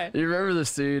right. You remember the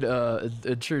scene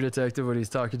in True Detective when he's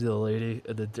talking to the lady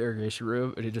in the interrogation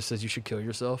room and he just says, you should kill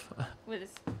yourself? With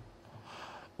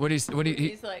his...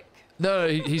 He's like... No,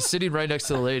 he's sitting right next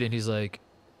to the lady and he's like,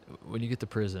 when you get to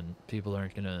prison, people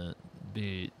aren't going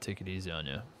to take it easy on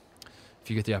you. If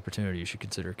you get the opportunity, you should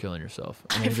consider killing yourself.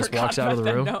 And then he just walks out of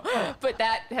the room. No. But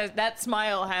that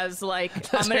smile has like,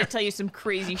 I'm going to tell you some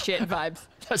crazy shit vibes.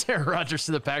 That's Aaron Rodgers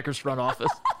to the Packers front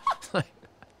office.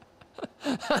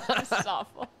 This is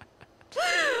awful.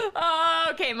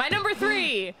 Okay, my number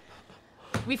 3.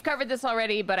 We've covered this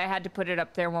already, but I had to put it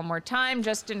up there one more time.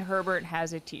 Justin Herbert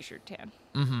has a t-shirt tan.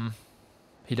 Mm-hmm.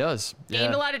 He does.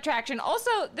 Gained a lot of traction.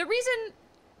 Also, the reason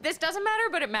this doesn't matter,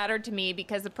 but it mattered to me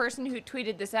because the person who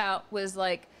tweeted this out was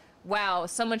like, wow,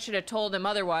 someone should have told him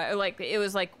otherwise. Or like, it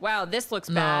was like, wow, this looks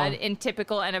bad in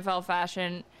typical NFL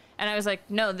fashion. And I was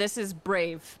like, no, this is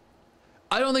brave.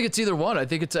 I don't think it's either one. I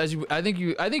think it's I think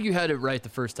you had it right the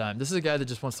first time. This is a guy that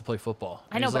just wants to play football.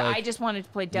 I know, but I just wanted to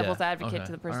play devil's advocate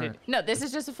to the person. Right. No, this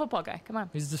is just a football guy. Come on.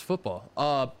 He's just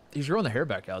football. He's growing the hair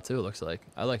back out too, it looks like.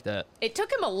 I like that. It took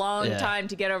him a long time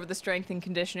to get over the strength and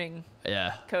conditioning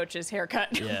coach's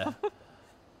haircut. Yeah.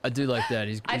 I do like that.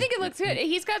 I think it looks good.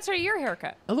 He's got sort of your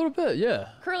haircut. A little bit, yeah.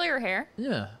 Curlier hair.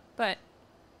 Yeah. But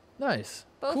nice.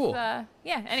 Both, cool.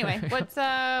 Anyway,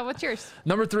 what's yours?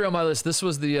 Number 3 on my list. This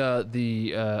was the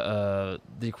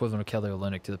equivalent of Kelly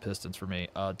Olynyk to the Pistons for me.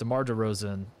 DeMar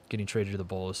DeRozan getting traded to the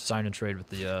Bulls, sign and trade with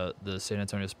the San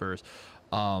Antonio Spurs.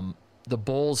 The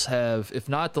Bulls have, if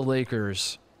not the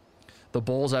Lakers, the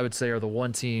Bulls I would say are the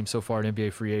one team so far in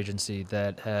NBA free agency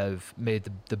that have made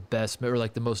the best or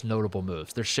like the most notable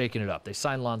moves. They're shaking it up. They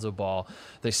signed Lonzo Ball.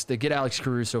 They get Alex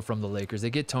Caruso from the Lakers. They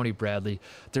get Tony Bradley.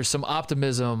 There's some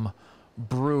optimism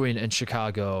brewing in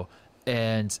Chicago,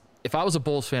 and if I was a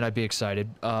Bulls fan, I'd be excited.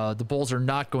 The Bulls are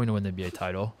not going to win the NBA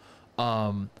title,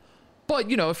 but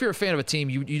you know, if you're a fan of a team,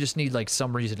 you just need like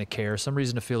some reason to care, some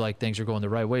reason to feel like things are going the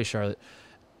right way, Charlotte.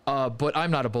 But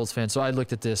I'm not a Bulls fan, so I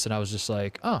looked at this and I was just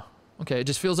like, oh, okay. It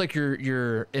just feels like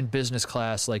you're in business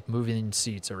class, like moving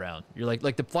seats around. You're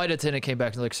like the flight attendant came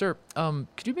back and like, sir,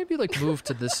 could you maybe like move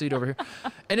to this seat over here?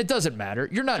 And it doesn't matter.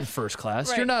 You're not in first class.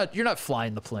 Right. You're not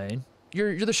flying the plane.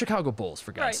 You're the Chicago Bulls,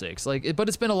 for God's sakes. But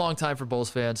it's been a long time for Bulls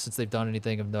fans since they've done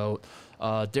anything of note.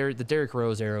 The Derrick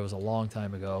Rose era was a long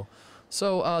time ago,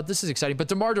 so this is exciting. But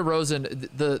DeMar DeRozan,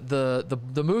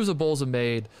 the moves the Bulls have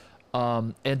made,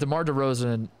 and DeMar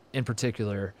DeRozan in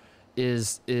particular,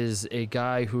 is a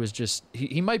guy who is just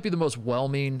he might be the most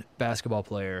whelming basketball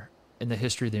player in the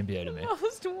history of the NBA to me.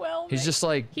 Most whelming. He's just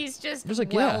like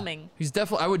whelming. Yeah. He's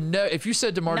definitely. I would know if you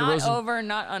said DeMar DeRozan. Not over,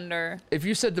 not under. If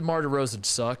you said DeMar DeRozan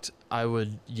sucked, I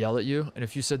would yell at you. And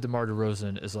if you said DeMar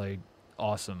DeRozan is like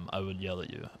awesome, I would yell at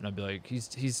you. And I'd be like,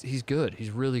 he's good. He's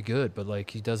really good, but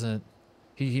like he doesn't.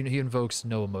 He invokes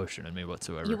no emotion in me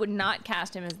whatsoever. You would not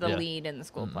cast him as the lead in the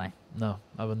school play. No,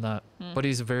 I would not. But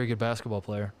he's a very good basketball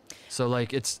player. So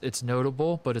like it's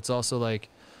notable, but it's also like.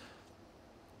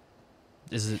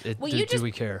 Do we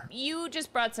care? You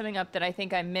just brought something up that I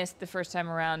think I missed the first time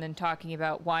around in talking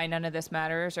about why none of this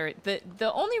matters, or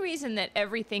the only reason that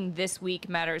everything this week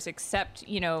matters, except,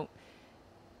 you know,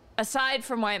 aside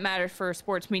from why it matters for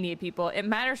sports media people, it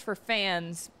matters for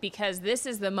fans because this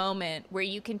is the moment where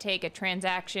you can take a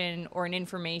transaction or an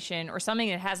information or something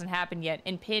that hasn't happened yet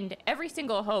and pin every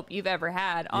single hope you've ever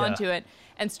had onto it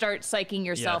and start psyching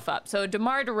yourself up. So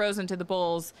DeMar DeRozan to the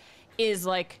Bulls is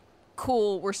like,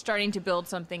 cool, we're starting to build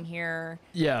something here.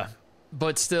 Yeah,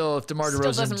 but still, if DeMar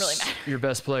DeRozan's really your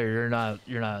best player,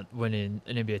 you're not winning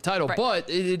an NBA title. Right. But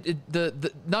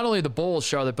the not only the Bulls,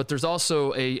 Charlotte, but there's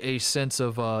also a sense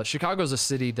of Chicago's a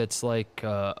city that's like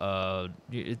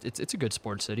it's a good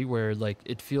sports city where like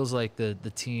it feels like the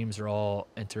teams are all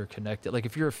interconnected. Like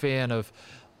if you're a fan of,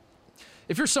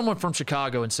 if you're someone from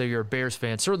Chicago and say you're a Bears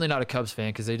fan, certainly not a Cubs fan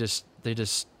because they just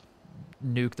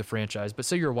nuke the franchise, but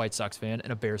say you're a White Sox fan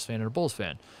and a Bears fan and a Bulls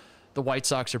fan. The White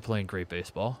Sox are playing great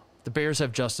baseball. The Bears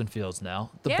have Justin Fields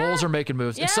now. The Bulls are making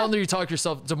moves. And suddenly you talk to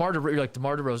yourself, you're like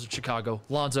DeMar DeRozan, Chicago,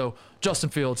 Lonzo, Justin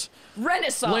Fields.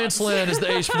 Renaissance. Lance Lynn is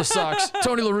the ace for the Sox.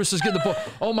 Tony La Russa's getting the ball.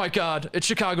 Oh my God, it's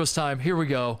Chicago's time. Here we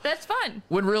go. That's fun.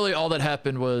 When really all that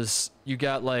happened was you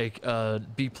got like a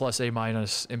B+, A-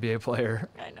 NBA player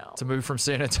to move from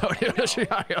San Antonio to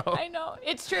Chicago. I know.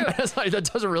 It's true. It's like,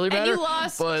 that doesn't really matter. And you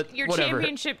lost but your whatever.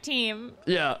 championship team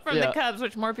from the the Cubs,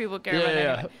 which more people care about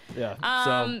anyway. Yeah.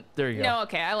 So there you go. No,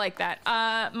 okay, I like that.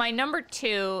 My number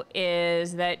 2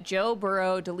 is that Joe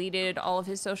Burrow deleted all of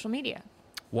his social media.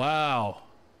 Wow.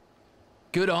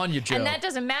 Good on you, Joe. And that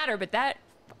doesn't matter, but that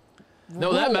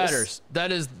No, that matters.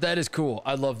 That is cool.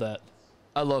 I love that.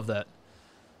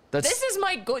 This is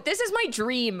my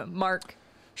dream, Mark.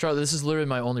 Charlotte, this is literally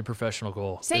my only professional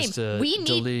goal. Same. We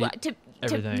need to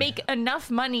make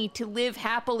enough money to live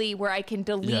happily where I can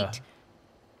delete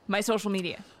my social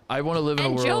media. I want to live in a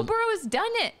world. And Joe Burrow has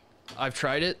done it. I've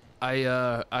tried it.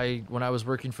 I when I was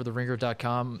working for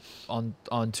TheRinger.com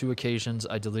on 2 occasions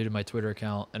I deleted my Twitter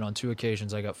account, and on 2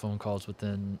 occasions I got phone calls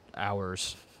within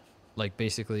hours, like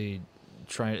basically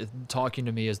talking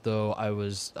to me as though I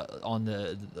was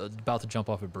about to jump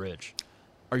off a bridge.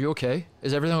 Are you okay?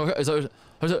 Is everything okay? Is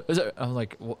that, I'm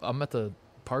like, well, I'm at the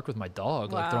park with my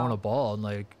dog, like throwing a ball, and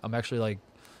like I'm actually like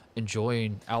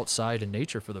enjoying outside in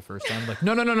nature for the first time. I'm like,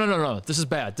 no, this is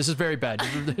bad. This is very bad. This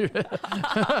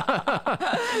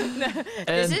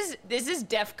is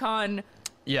DEFCON.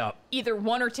 Yeah. Either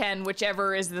 1 or 10,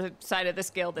 whichever is the side of the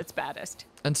scale that's baddest.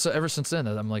 And so ever since then,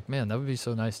 I'm like, man, that would be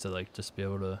so nice to like just be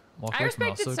able to walk away from it. I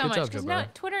respect it so much because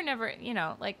Twitter never,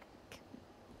 like,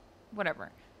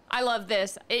 whatever. I love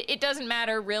this. It doesn't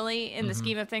matter really in the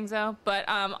scheme of things though. But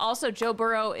also Joe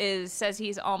Burrow says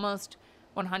he's almost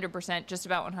 100%, just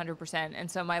about 100%,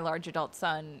 and so my large adult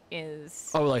son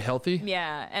is like healthy.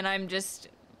 Yeah, and I'm just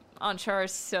on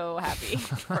Char's so happy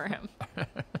for him.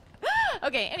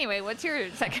 Okay, anyway, what's your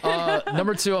second?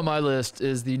 Number 2 on my list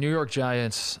is the New York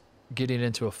Giants getting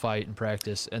into a fight in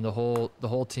practice, and the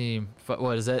whole team.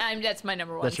 What is that? That's my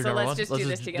number 1. That's your so number let's 1? just do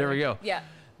this together. There we go. Yeah.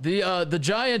 The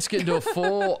Giants get into a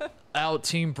full out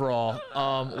team brawl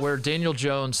where Daniel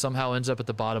Jones somehow ends up at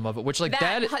the bottom of it, which like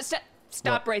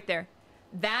stop right there.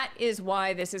 That is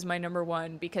why this is my number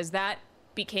 1, because that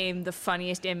became the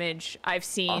funniest image I've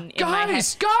seen in my head.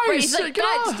 Guys, like,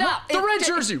 God, stop. The red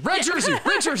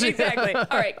jersey. Exactly. All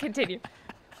right, continue.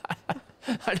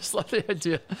 I just love the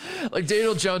idea. Like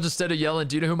Daniel Jones, instead of yelling,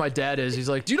 "Do you know who my dad is?" He's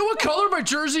like, "Do you know what color my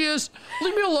jersey is?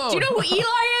 Leave me alone." Do you know who Eli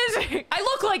is? I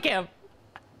look like him.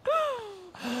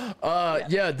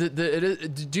 Yeah.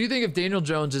 Do you think if Daniel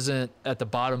Jones isn't at the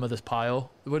bottom of this pile,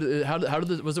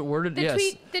 was it worded?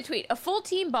 The tweet. A full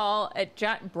team brawl at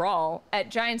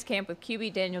Giants camp with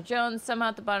QB Daniel Jones. Somehow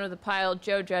at the bottom of the pile,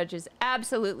 Joe Judge is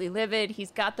absolutely livid. He's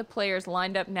got the players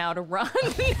lined up now to run.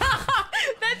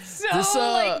 That's so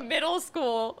like middle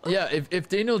school. Yeah. If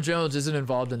Daniel Jones isn't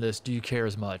involved in this, do you care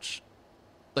as much?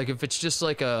 Like if it's just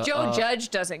like Joe Judge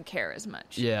doesn't care as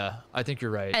much. Yeah, I think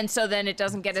you're right. And so then it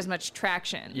doesn't get as much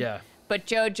traction. Yeah. But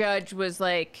Joe Judge was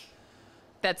like,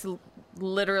 that's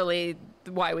literally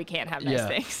why we can't have nice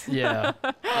things. Yeah.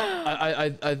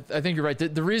 I think you're right.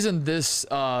 The reason this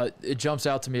it jumps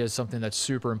out to me as something that's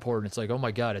super important. It's like, oh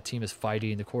my God, a team is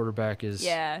fighting. The quarterback is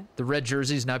the red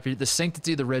jerseys the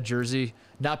sanctity of the red jersey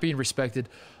not being respected.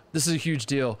 This is a huge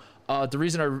deal. The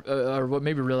reason or what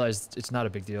made me realize it's not a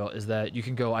big deal is that you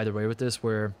can go either way with this,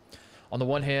 where on the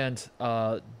one hand,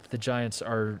 the Giants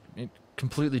are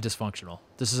completely dysfunctional.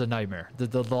 This is a nightmare.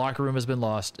 The locker room has been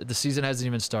lost. The season hasn't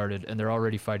even started, and they're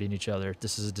already fighting each other.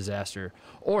 This is a disaster.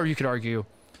 Or you could argue,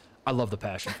 I love the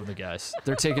passion from the guys.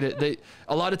 They're taking it.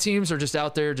 A lot of teams are just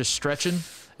out there just stretching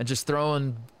and just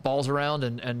throwing balls around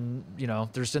and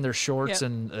they're just in their shorts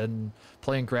and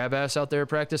playing grab ass out there at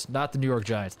practice. Not the New York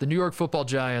Giants. The New York Football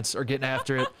Giants are getting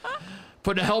after it,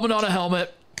 putting a helmet on a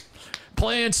helmet,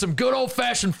 playing some good old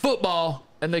fashioned football,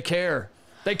 and they care.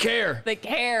 They care.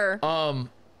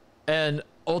 And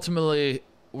ultimately,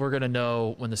 we're going to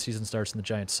know when the season starts and the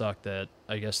Giants suck that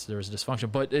I guess there was a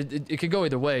dysfunction. But it can go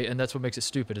either way, and that's what makes it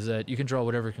stupid, is that you can draw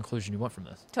whatever conclusion you want from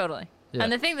this. Totally. Yeah.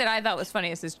 And the thing that I thought was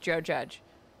funniest is Joe Judge.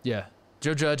 Yeah.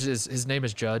 Joe Judge, his name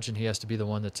is Judge, and he has to be the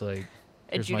one that's like,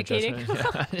 here's adjudicating. my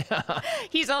judgment. Yeah.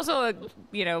 He's also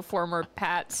a former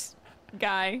Pats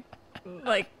guy.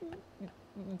 Like,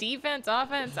 defense,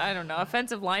 offense, I don't know,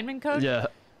 offensive lineman coach? Yeah.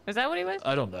 Is that what he was?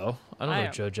 I don't know. I don't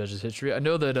know Joe Judge's history. I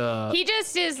know that he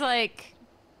just is like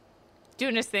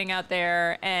doing his thing out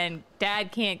there, and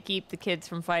dad can't keep the kids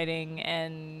from fighting,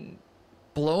 and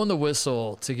blowing the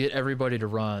whistle to get everybody to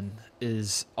run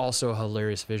is also a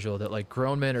hilarious visual, that like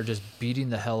grown men are just beating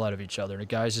the hell out of each other, and a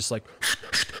guy's just like,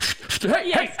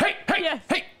 hey, hey,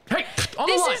 hey, hey, on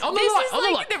the This line, is, on the this line, is on the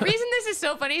like, line. the reason this is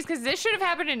so funny is because this should have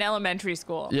happened in elementary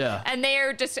school. Yeah. And they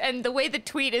are just, and the way the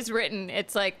tweet is written,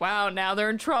 it's like, wow, now they're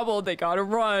in trouble. They got to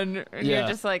run. And Yeah. you're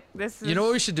just like, this is. You know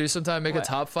what we should do sometime? Make What? a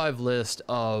top 5 list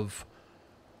of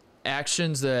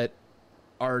actions that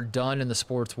are done in the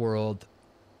sports world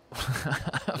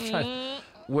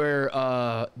where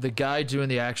the guy doing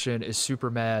the action is super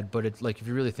mad, but it's like, if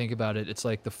you really think about it, it's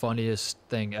like the funniest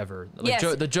thing ever. Like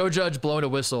Yes. the Joe Judge blowing a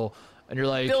whistle, and you're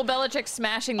like, Bill Belichick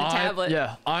smashing the tablet.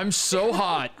 Yeah, I'm so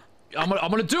hot. I'm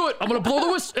gonna do it. I'm gonna blow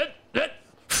the whistle.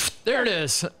 There it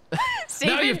is.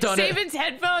 Now you've done it. Saban's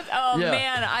headphones. Oh Yeah.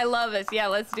 man, I love this. Yeah,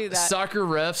 let's do that. Soccer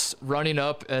refs running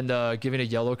up and giving a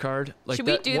yellow card. Like Should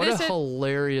we do what this a at-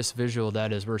 hilarious visual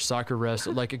that is, where soccer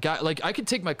refs, like a guy, like I could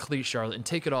take my cleat, Charlotte, and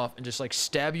take it off and just like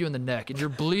stab you in the neck, and you're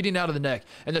bleeding out of the neck,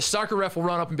 and the soccer ref will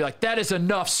run up and be like, "That is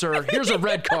enough, sir. Here's a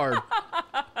red card."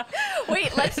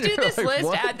 Wait, let's do this like, list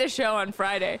what? at the show on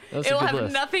Friday. That's a It'll good have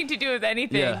list. nothing to do with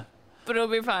anything, Yeah. but it'll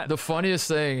be fun. The funniest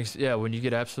things, yeah, when you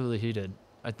get absolutely heated.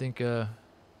 I think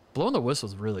blowing the whistle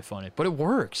is really funny, but it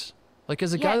works. Like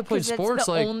as a guy that plays 'cause sports, that's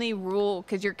the like only rule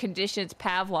because your condition's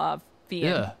Pavlovian.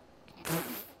 yeah.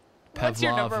 What's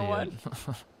your number Pavlovian.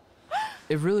 one?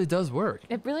 It really does work.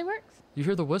 It really works. You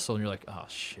hear the whistle and you're like, oh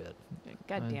shit.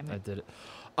 God damn I it. did it.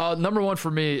 Number 1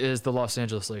 for me is the Los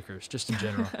Angeles Lakers, just in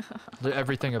general.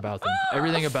 Everything about them.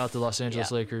 Everything about the Los Angeles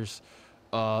Yeah. Lakers.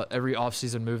 Every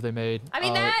offseason move they made. I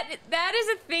mean, that is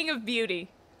a thing of beauty.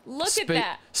 Look at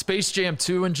that. Space Jam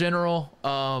 2 in general.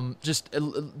 Just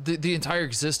the entire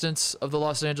existence of the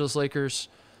Los Angeles Lakers.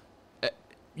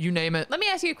 You name it. Let me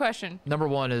ask you a question. Number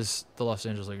 1 is the Los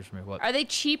Angeles Lakers for me. What? Are they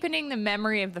cheapening the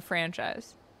memory of the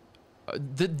franchise? What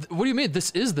do you mean? This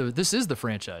is the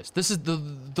franchise. This is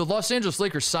the Los Angeles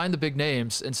Lakers sign the big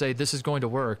names and say this is going to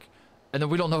work, and then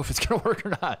we don't know if it's going to work or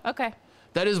not. Okay.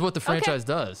 That is what the franchise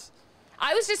does.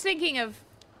 I was just thinking of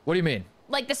What do you mean?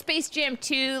 like the Space Jam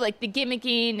 2, like the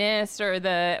gimmickiness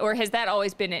or has that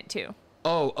always been it too?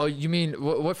 Oh, you mean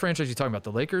what franchise are you talking about?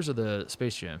 The Lakers or the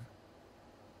Space Jam?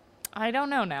 I don't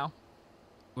know now.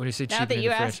 When you say Now that cheapening you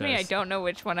the asked me, I franchise. don't know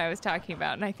which one I was talking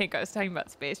about, and I think I was talking about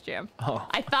Space Jam. Oh.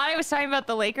 I thought I was talking about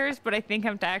the Lakers, but I think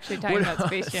I'm actually talking about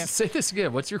Space Jam. Say this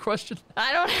again. What's your question?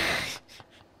 I don't.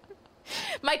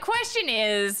 My question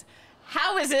is,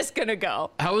 how is this gonna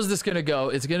go? How is this going to go?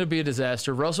 It's going to be a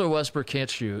disaster. Russell Westbrook can't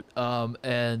shoot,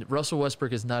 and Russell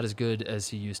Westbrook is not as good as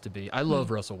he used to be. I love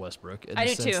Russell Westbrook in I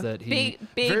the do sense too. that he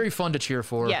Big- very fun to cheer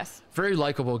for. Yes. Very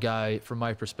likable guy from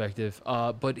my perspective,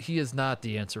 but he is not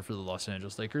the answer for the Los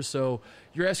Angeles Lakers. So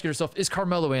you're asking yourself, is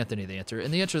Carmelo Anthony the answer?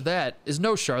 And the answer to that is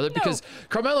no, Charlotte, because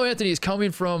Carmelo Anthony is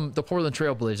coming from the Portland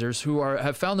Trail Blazers, who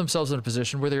have found themselves in a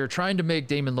position where they are trying to make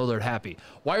Damian Lillard happy.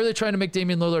 Why are they trying to make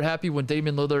Damian Lillard happy when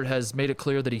Damian Lillard has made it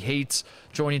clear that he hates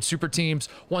joining super teams,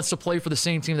 wants to play for the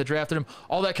same team that drafted him,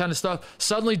 all that kind of stuff?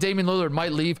 Suddenly Damian Lillard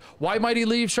might leave. Why might he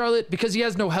leave, Charlotte? Because he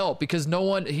has no help, because no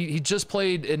one, he just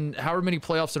played in however many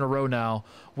playoffs in a row now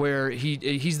where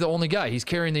he's the only guy. He's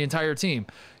carrying the entire team.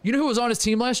 You know who was on his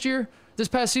team last year? This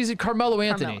past season? Carmelo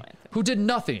Anthony, who did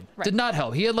nothing, did not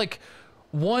help. He had like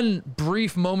one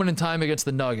brief moment in time against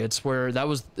the Nuggets where that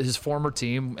was his former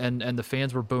team and the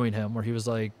fans were booing him, where he was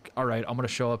like, all right, I'm going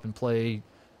to show up and play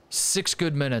 6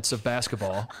 good minutes of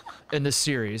basketball in this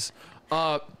series.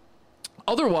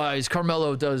 Otherwise,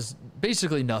 Carmelo does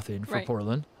basically nothing for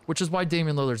Portland, which is why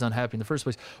Damian Lillard's unhappy in the first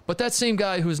place. But that same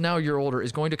guy who's now a year older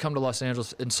is going to come to Los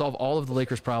Angeles and solve all of the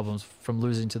Lakers' problems from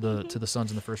losing to the Suns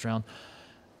in the first round.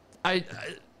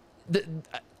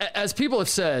 As people have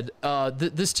said,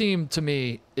 this team to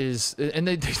me is, and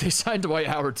they signed Dwight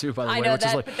Howard too, by the way. I know which that,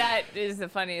 is like, but that is the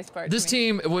funniest part. this to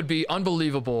me. team would be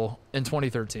unbelievable in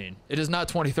 2013. It is not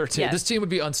 2013. Yes. This team would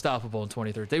be unstoppable in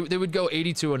 2013. They would go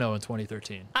 82-0 in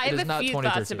 2013. I It is have a not few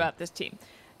 2013. thoughts about this team.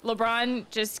 LeBron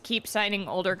just keeps signing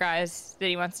older guys that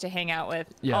he wants to hang out with,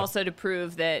 also to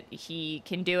prove that he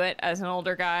can do it as an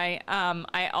older guy.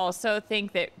 I also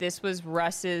think that this was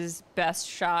Russ's best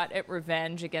shot at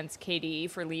revenge against KD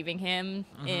for leaving him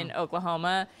in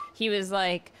Oklahoma. He was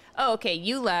like, oh, okay,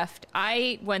 you left.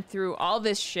 I went through all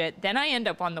this shit. Then I end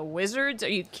up on the Wizards. Are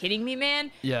you kidding me,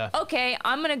 man? Yeah. Okay,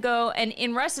 I'm going to go. And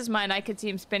in Russ's mind, I could see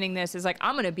him spinning this as like,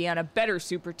 I'm going to be on a better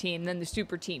super team than the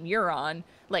super team you're on.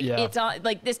 Like, it's on,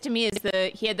 like, this to me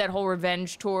is he had that whole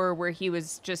revenge tour where he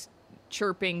was just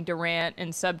chirping Durant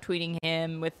and subtweeting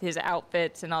him with his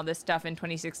outfits and all this stuff in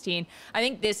 2016. I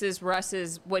think this is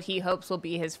Russ's, what he hopes will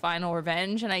be his final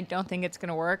revenge. And I don't think it's going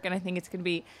to work. And I think it's going to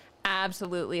be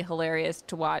absolutely hilarious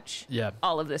to watch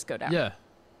all of this go down.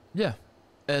 Yeah.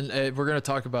 And we're going to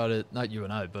talk about it, not you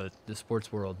and I, but the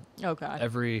sports world. Oh, God.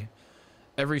 Every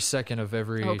second of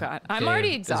every Oh, God. I'm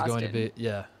already exhausted. is going to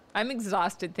be, I'm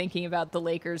exhausted thinking about the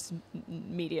Lakers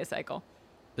media cycle.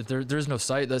 There's no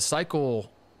cycle. The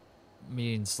cycle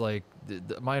means like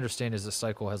my understanding is the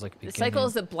cycle has like a beginning. The cycle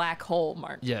is a black hole,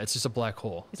 Mark. Yeah, it's just a black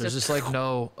hole. There's just like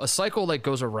a cycle like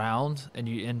goes around and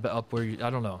you end up where I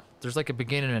don't know. There's like a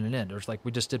beginning and an end. There's like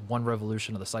we just did one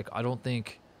revolution of the cycle. I don't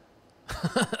think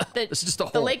it's just a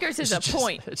hole. The Lakers is a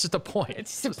point. It's just a point.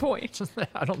 It's just a point.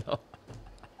 I don't know.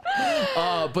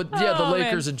 But yeah, the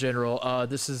Lakers in general.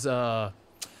 This is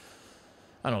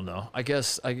I don't know. I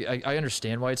guess I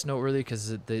understand why it's noteworthy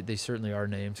because they certainly are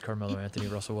names. Carmelo Anthony,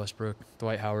 Russell Westbrook,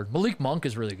 Dwight Howard. Malik Monk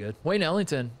is really good. Wayne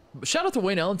Ellington. Shout out to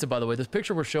Wayne Ellington, by the way. This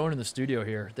picture we're showing in the studio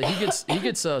here, that he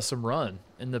gets some run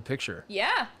in the picture.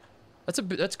 Yeah.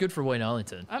 That's good for Wayne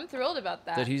Ellington. I'm thrilled about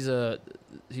that. That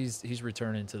he's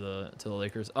returning to the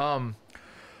Lakers.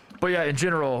 But yeah, in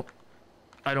general,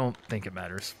 I don't think it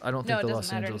matters. I don't think the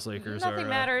Los Angeles Lakers Nothing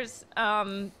matters.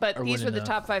 But these were the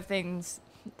top 5 things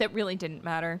that really didn't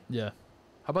matter. Yeah.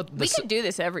 How about we could do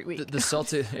this every week. The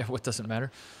Celtics. Yeah, what doesn't matter?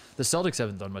 The Celtics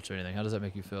haven't done much of anything. How does that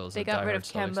make you feel? They got rid of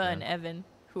Kemba and Evan,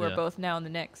 who are both now in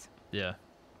the Knicks. Yeah.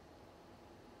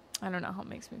 I don't know how it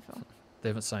makes me feel. They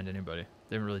haven't signed anybody.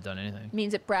 They haven't really done anything.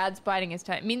 Means that Brad's biding his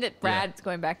time. Means that Brad's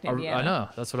going back to Indiana. I know.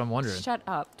 That's what I'm wondering. Shut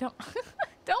up. Don't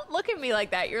look at me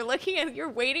like that. You're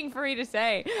waiting for me to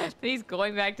say that he's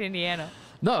going back to Indiana.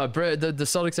 No, the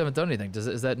Celtics haven't done anything.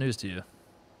 Is that news to you?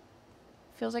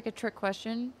 Feels like a trick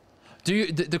question. Do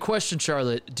you the question,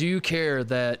 Charlotte, do you care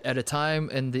that at a time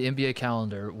in the NBA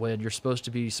calendar when you're supposed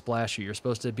to be splashy, you're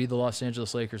supposed to be the Los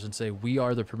Angeles Lakers and say, we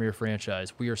are the premier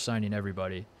franchise, we are signing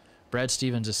everybody, Brad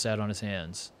Stevens just sat on his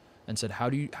hands and said, how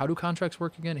do contracts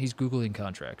work again? He's Googling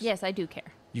contracts. Yes, I do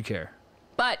care. You care.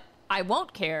 But I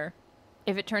won't care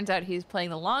if it turns out he's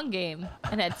playing the long game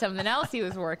and had something else he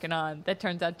was working on that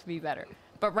turns out to be better.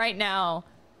 But right now,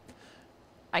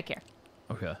 I care.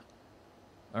 Okay.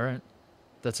 All right.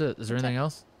 That's it. Is there anything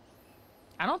else?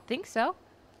 I don't think so.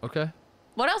 Okay.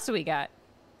 What else do we got?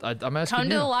 I'm asking Come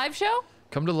to the live show?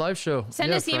 Come to the live show.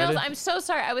 Send us emails. Friday. I'm so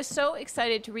sorry. I was so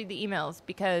excited to read the emails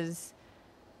because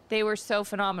they were so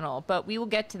phenomenal. But we will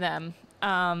get to them.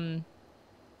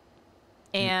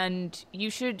 And you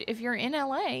should, if you're in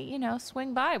LA,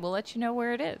 swing by. We'll let you know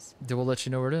where it is. We'll let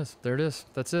you know where it is. There it is.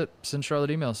 That's it. Send Charlotte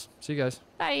emails. See you guys.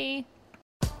 Bye.